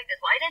don't really like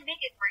this. Well, I didn't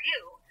make it for you.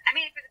 I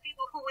made it for the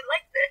people who would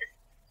like this.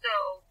 So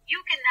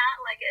you can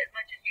not like it as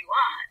much as you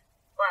want,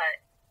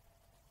 but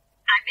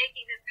I'm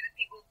making this for the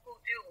people who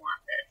do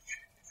want this.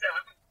 So,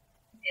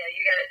 yeah,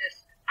 you gotta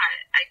just,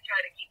 I try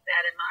to keep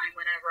that in mind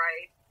whenever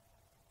I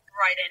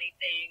write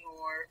anything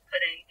or put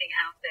anything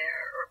out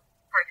there or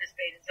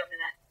participate in something,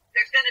 that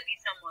there's gonna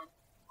be someone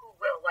who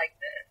will like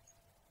this.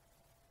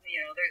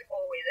 There's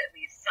always at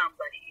least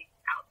somebody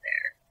out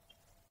there.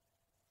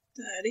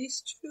 That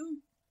is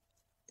true.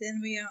 Then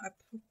we are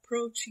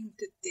approaching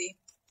the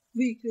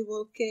Weekly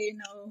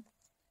Volcano.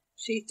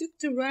 She took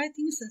to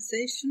writing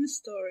sensational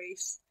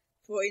stories,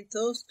 for in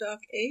those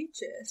dark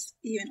ages,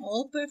 even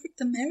all perfect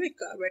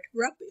America read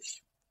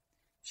rubbish.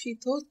 She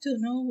told to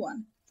no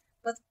one,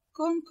 but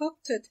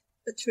concocted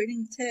a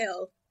thrilling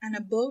tale, and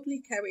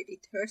boldly carried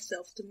it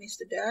herself to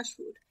Mr.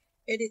 Dashwood,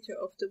 editor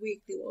of the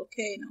Weekly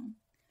Volcano.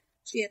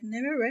 She had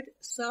never read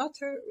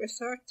Sartor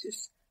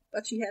Resartus,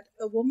 but she had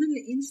a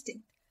womanly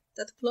instinct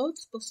that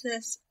clothes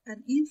possess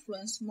an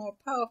influence more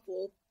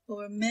powerful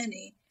over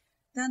many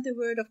than the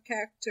word of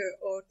character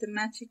or the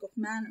magic of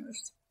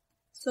manners.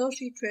 So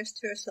she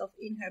dressed herself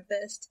in her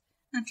best,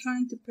 and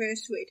trying to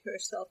persuade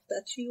herself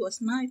that she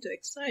was neither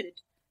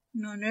excited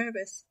nor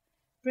nervous,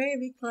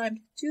 bravely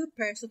climbed 2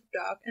 pairs of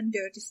dark and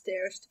dirty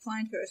stairs to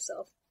find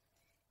herself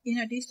in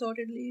a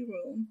disorderly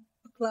room,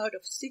 a cloud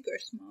of cigar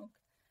smoke,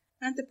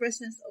 and the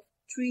presence of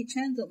 3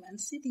 gentlemen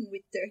sitting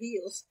with their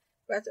heels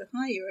rather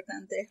higher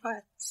than their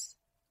hats,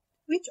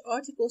 which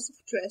articles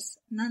of dress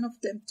none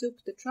of them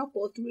took the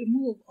trouble to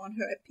remove on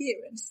her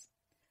appearance.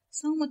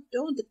 Somewhat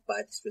daunted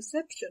by this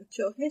reception,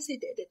 Jo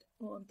hesitated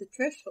on the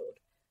threshold,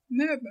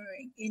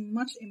 murmuring in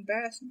much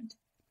embarrassment,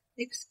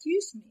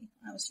 "Excuse me,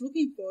 I was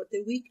looking for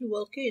the Weekly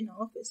Volcano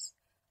office.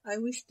 I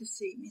wish to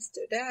see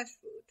Mr.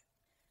 Dashwood."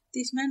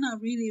 These men are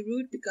really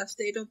rude because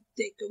they don't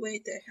take away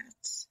their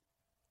hats.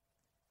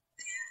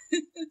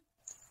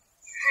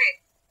 Right.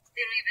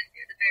 They don't even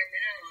do the bare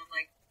minimum.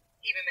 Like,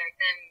 even back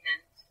then,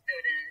 men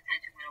stood in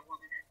attention when a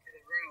woman entered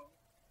the room,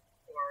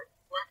 or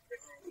left the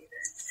room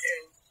even,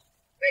 too.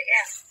 But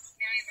yeah,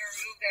 they don't even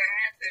remove their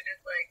hats. They're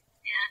just like,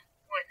 yeah,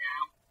 what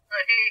now?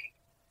 Like,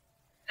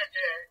 such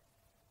a...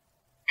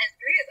 And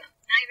 3 of them.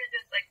 Not even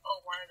just like,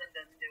 oh, one of them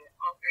doesn't do it.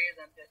 All 3 of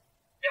them just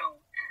don't.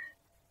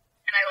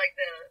 And I like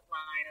the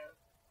line of,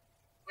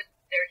 with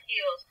their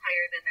heels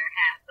higher than their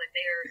hats. Like,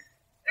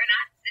 they're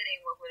not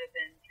sitting what would have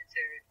been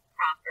considered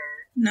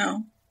proper.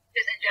 No.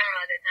 Just in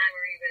general at the time,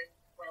 or even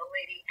when a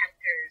lady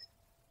enters,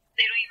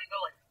 they don't even go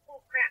like, oh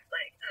crap,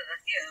 like,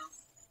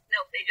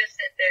 No, they just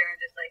sit there and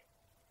just like,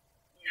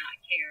 not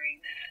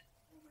caring that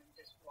woman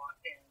just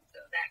walked in.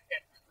 So that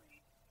definitely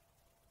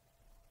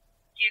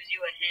gives you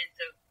a hint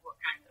of what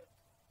kind of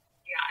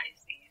guys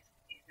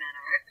these men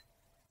are.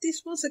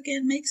 This once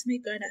again makes me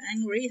kind of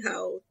angry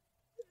how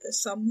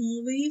some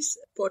movies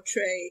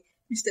portray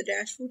Mr.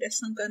 Dashwood as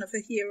some kind of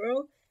a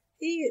hero.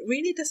 He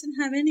really doesn't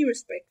have any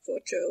respect for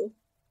Jo.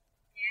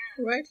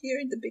 Yeah. Right here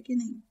in the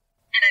beginning.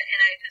 And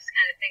I just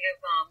kind of think of,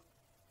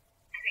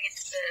 I think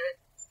it's the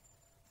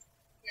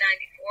 94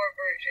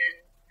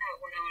 version,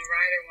 Winona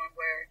Ryder one,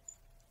 where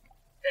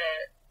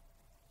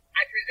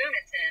I presume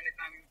it's him if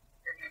I'm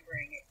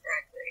remembering it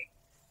correctly,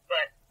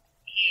 but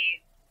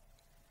he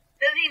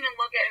doesn't even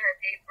look at her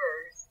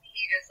papers.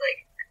 He just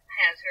like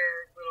has her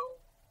little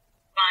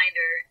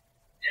binder,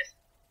 just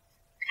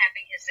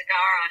tapping his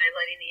cigar on it,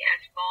 letting the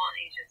ash fall, and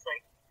he's just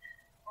like,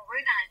 well,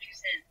 we're not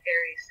interested in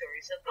fairy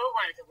stories, so go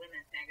on to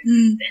women's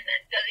magazines. And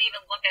then doesn't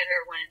even look at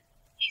her when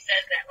he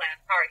says that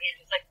last part. He's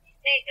just like,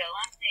 there you go,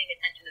 I'm paying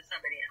attention to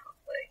somebody else.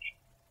 Like,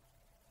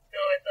 so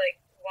it's like,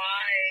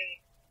 why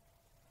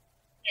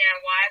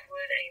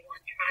would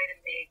anyone try to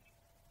make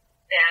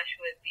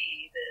Dashwood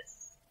be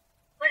this,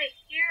 what a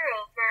hero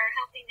for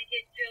helping to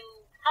get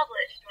Jo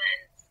published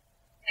when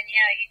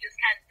he just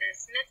kind of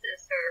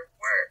dismisses her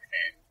works,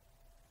 and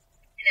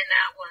in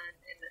that one,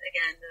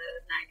 again, the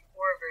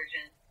 94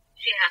 version,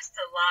 she has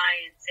to lie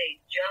and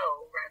say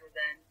Jo rather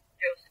than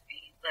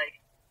Josephine,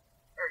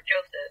 or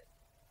Joseph.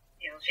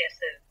 She has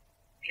to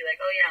be like,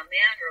 oh yeah, a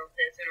man wrote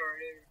this in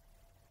order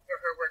for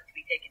her work to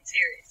be taken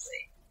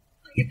seriously.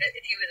 Like,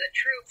 if he was a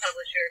true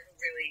publisher who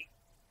really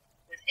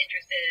was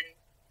interested in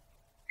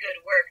good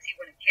works, he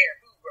wouldn't care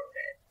who wrote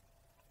it,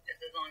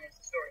 just as long as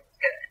the story was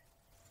good.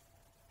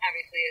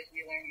 Obviously, as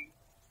we learn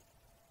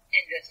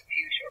in just a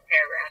few short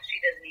paragraphs, she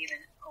doesn't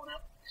even own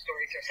up to the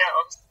stories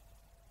herself.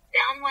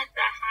 Down went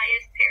the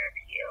highest pair of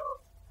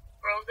heels,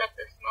 rose up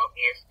the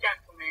smokiest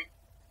gentleman,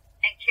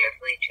 and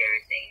carefully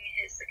cherishing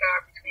his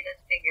cigar between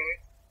his fingers,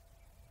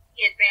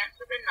 he advanced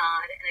with a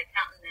nod and a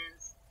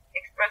countenance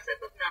expressive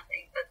of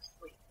nothing but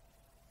sleep.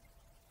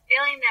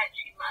 Feeling that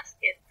she must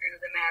get through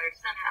the matter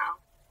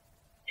somehow,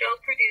 Jo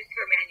produced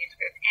her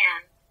manuscript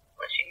and,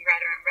 blushing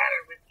redder and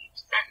redder with each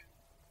sentence,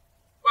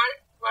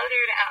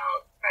 fluttered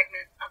out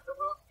fragments of the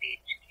little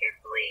speech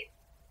carefully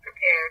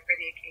prepared for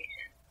the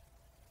occasion.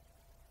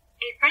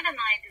 A friend of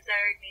mine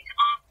desired me to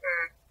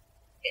offer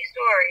a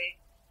story,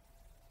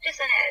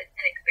 just an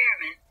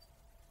experiment.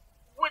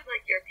 Would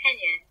like your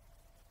opinion.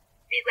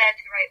 Be glad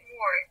to write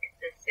more if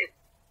this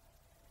suits.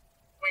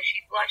 When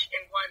she blushed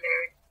and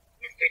wondered,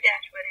 Mr.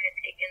 Dashwood had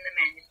taken the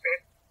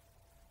manuscript,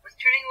 was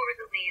turning over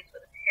the leaves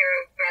with a pair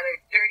of rather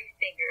dirty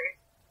fingers,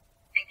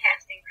 and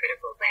casting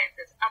critical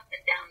glances up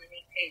and down the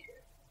neat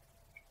pages.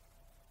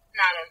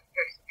 Not a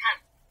first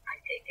attempt, I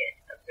take it,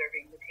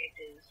 observing the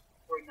pages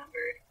were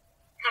numbered,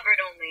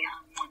 covered only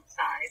on one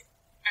side,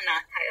 and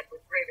not tied up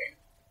with ribbon.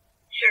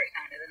 Sure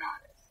sign of the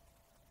novice.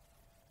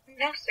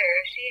 No, sir,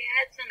 she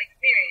had some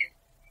experience,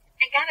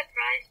 and got a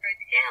prize for a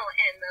tale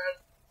in the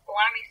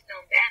Alarmy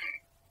Stone Banner.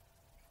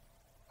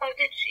 Oh,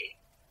 did she?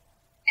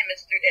 And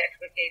Mr.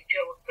 Dashwood gave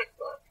Jo a quick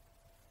look,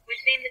 which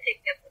seemed to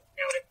take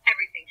note of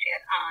everything she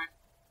had on,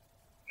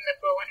 from the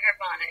bow in her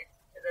bonnet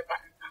to the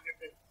buttons on her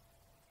boots.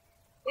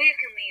 Well, you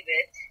can leave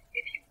it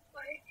if you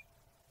like.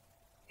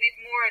 We've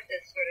more of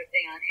this sort of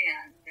thing on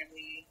hand than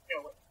we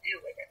know what to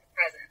do with at the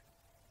present.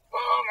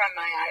 Well, I'll run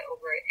my eye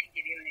over it and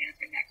give you an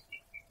answer next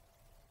week.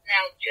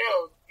 Now,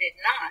 Jo did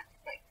not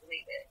like to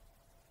leave it,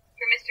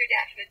 for Mr.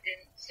 Dashwood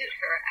didn't suit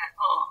her at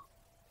all.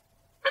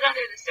 But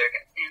under the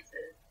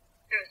circumstances,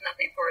 there was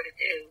nothing for her to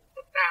do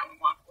but bow and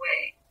walk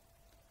away,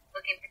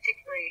 looking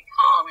particularly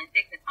calm and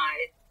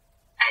dignified,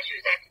 as she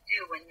was apt to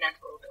do when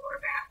nettled or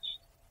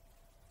abashed.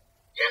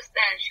 Just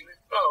then she was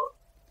both,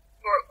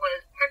 for it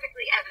was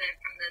perfectly evident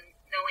from the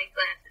knowing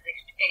glances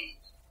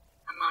exchanged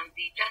among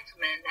the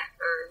gentlemen that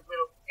her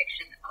little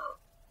fiction of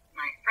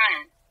my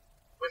friend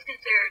was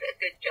considered a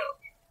good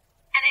joke,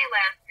 and a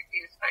laugh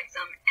produced by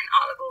some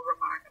inaudible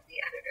remark of the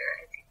editor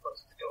as he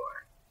closed the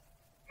door,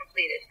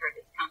 completed her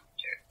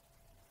discomfiture.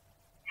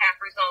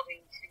 Half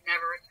resolving to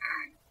never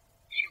return,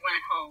 she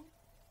went home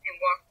and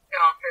walked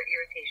off her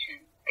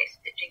irritation by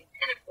stitching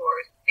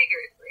pinafores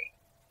vigorously,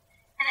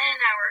 and in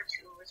an hour or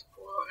two was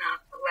cool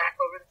enough to laugh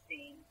over the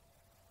scene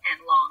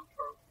and long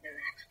for the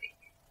next week.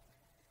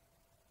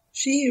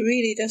 She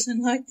really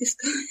doesn't like this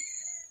guy.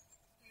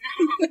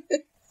 No.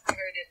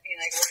 Her just being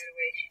like right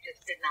away, she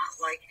just did not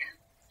like him.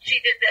 She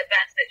did the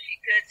best that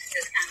she could to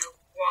just kind of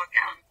walk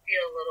out and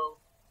feel a little,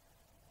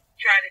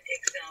 try to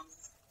take some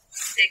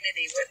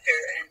dignity with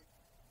her, and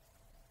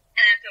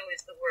that's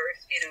always the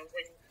worst,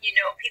 when you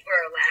know people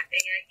are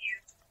laughing at you.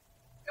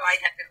 So I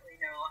definitely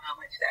know how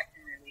much that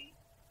can really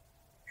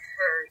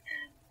hurt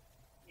and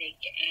make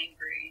you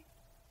angry.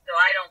 So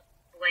I don't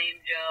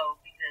blame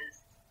Jo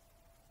because,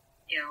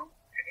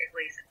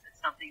 particularly since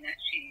it's something that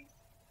she's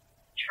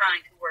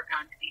trying to work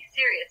on to be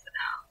serious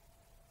about.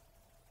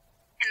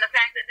 And the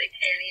fact that they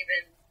can't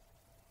even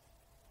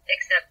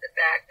accept the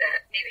fact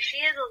that maybe she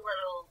is a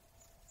little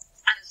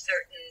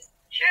uncertain.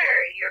 Sure,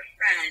 your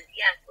friend.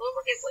 Yes, we'll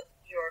look at what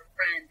your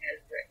friend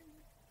has written.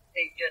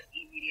 They just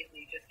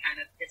immediately just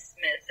kind of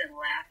dismiss and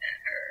laugh at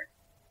her,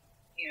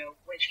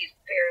 when she's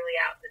barely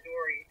out the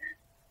door even.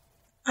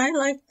 I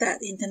like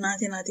that in the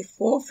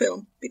 1994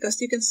 film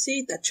because you can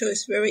see that Jo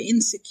is very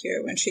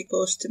insecure when she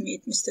goes to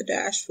meet Mr.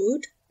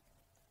 Dashwood.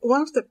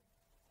 One of the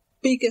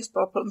biggest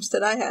problems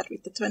that I had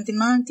with the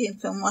 2019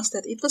 film was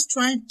that it was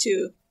trying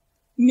to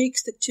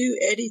mix the two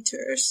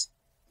editors,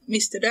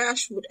 Mr.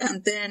 Dashwood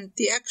and then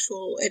the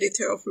actual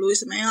editor of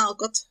Louisa May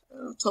Alcott,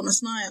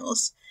 Thomas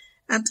Niles.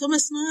 And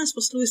Thomas Niles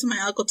was Louisa May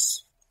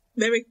Alcott's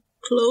very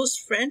close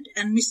friend,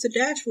 and Mr.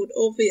 Dashwood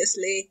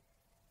obviously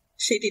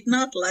she did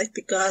not like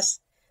because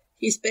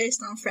he's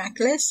based on Frank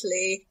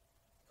Leslie,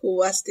 who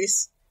was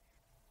this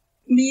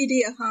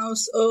media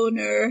house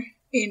owner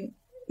in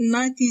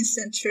 19th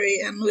century,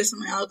 and Louisa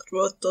May Alcott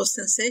wrote those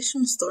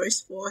sensational stories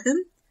for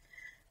him.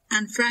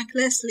 And Frank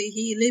Leslie,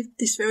 he lived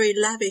this very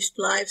lavish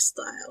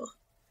lifestyle.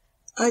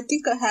 I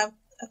think I have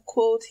a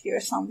quote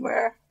here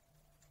somewhere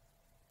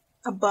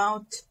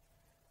about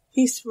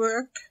his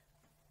work.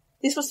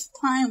 This was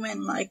a time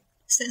when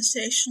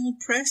sensational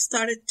press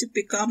started to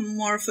become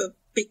more of a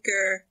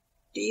bigger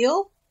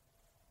deal.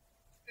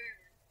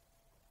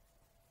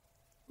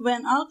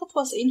 When Alcott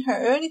was in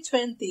her early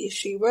 20s,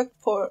 she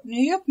worked for a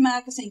New York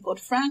magazine called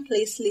Frank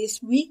Leslie's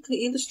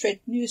Weekly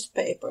Illustrated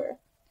newspaper.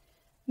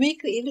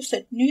 Weekly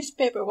Illustrated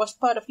newspaper was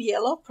part of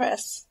Yellow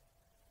Press.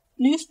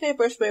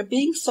 Newspapers were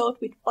being sold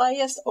with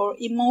biased or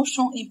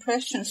emotional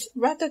impressions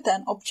rather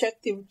than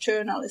objective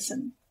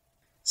journalism.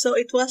 So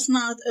it was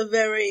not a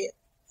very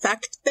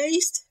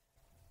fact-based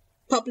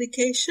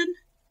publication.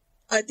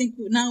 I think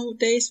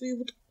nowadays we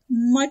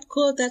might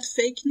call that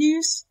fake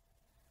news.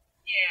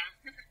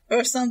 Yeah.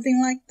 Or something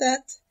like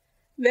that.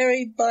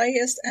 Very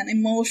biased and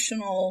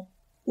emotional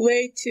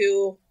way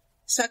to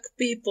suck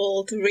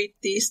people to read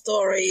these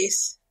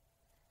stories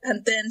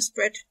and then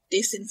spread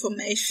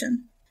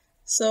disinformation.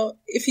 So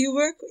if you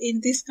work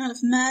in this kind of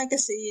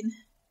magazine,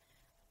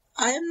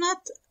 I am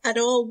not at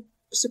all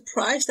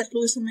surprised that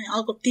Louisa May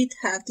Alcott did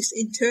have this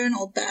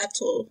internal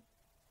battle,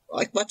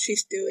 like what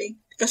she's doing,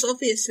 because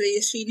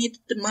obviously she needed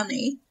the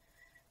money.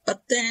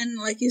 But then,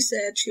 like you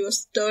said, she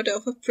was the daughter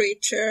of a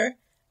preacher,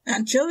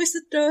 and Jo is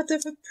the daughter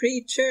of a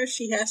preacher.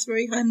 She has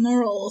very high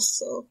morals,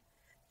 so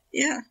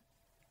yeah,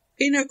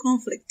 inner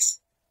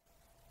conflicts.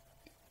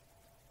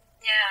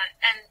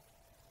 Yeah, and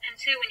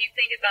too, when you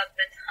think about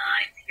the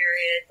time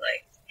period,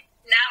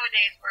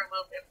 nowadays we're a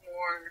little bit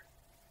more,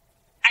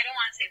 I don't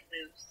want to say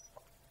loose,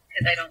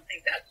 because I don't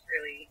think that's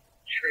really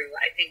true.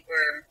 I think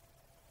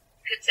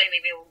could say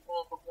maybe a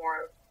little bit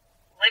more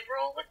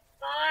liberal with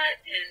thought,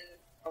 and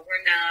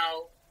we're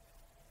now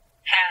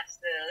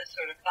past the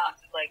sort of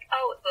thoughts of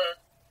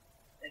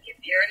if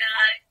you're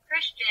not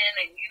Christian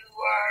and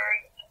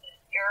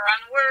you're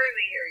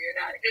unworthy or you're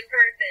not a good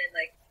person,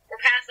 we're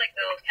past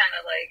those kind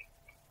of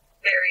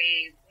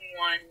very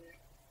one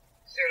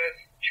sort of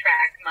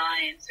track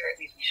minds, or at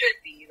least we should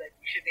be.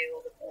 We should be a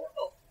little bit more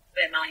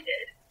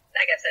open-minded.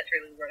 I guess that's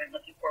really what I'm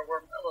looking for.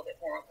 We're a little bit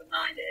more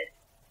open-minded.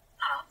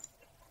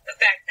 But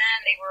back then,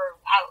 they were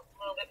a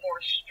little bit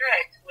more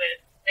strict with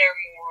their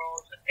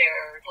morals, with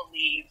their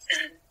beliefs,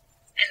 and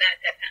that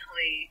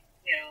definitely,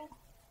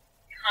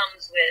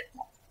 comes with,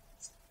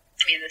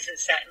 this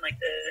is set in like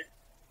the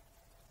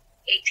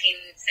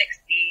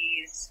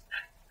 1860s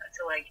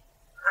to like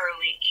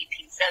early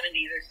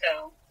 1870s or so,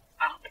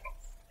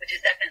 which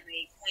is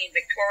definitely Queen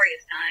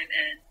Victoria's time.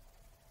 And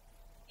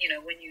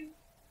when you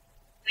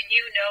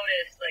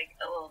notice like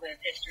a little bit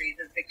of history,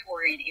 the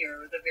Victorian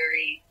era was a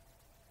very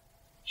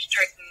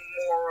strict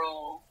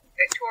moral.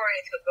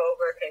 Victoria took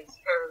over because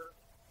her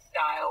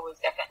style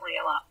was definitely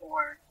a lot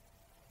more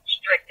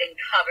strict and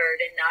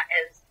covered and not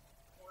as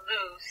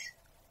loose,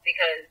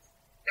 because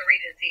the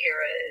Regency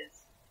era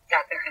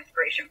got their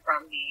inspiration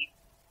from the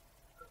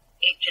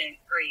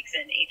ancient Greeks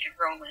and ancient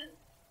Romans.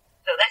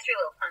 So that's your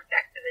little fun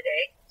fact of the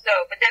day. So,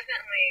 but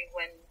definitely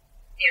when,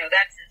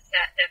 that's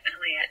set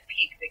definitely at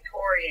peak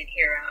Victorian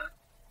era,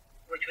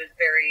 which was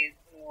very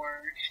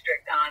more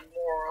strict on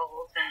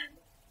morals and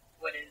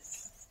what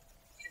is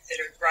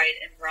considered right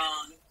and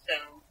wrong. So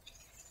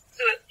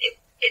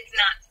it's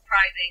not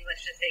surprising,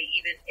 let's just say,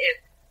 even if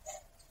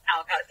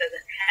Alcott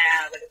doesn't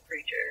have like a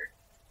preacher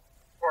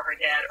for her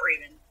dad, or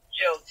even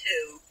Joe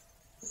too,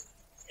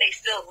 they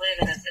still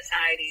live in a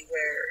society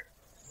where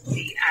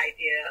the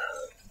idea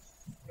of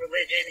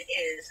religion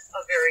is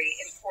a very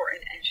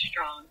important and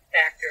strong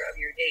factor of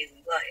your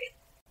daily life.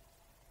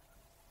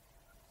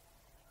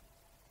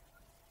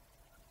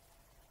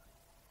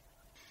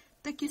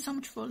 Thank you so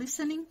much for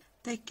listening.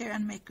 Take care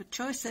and make good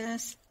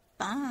choices.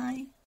 Bye.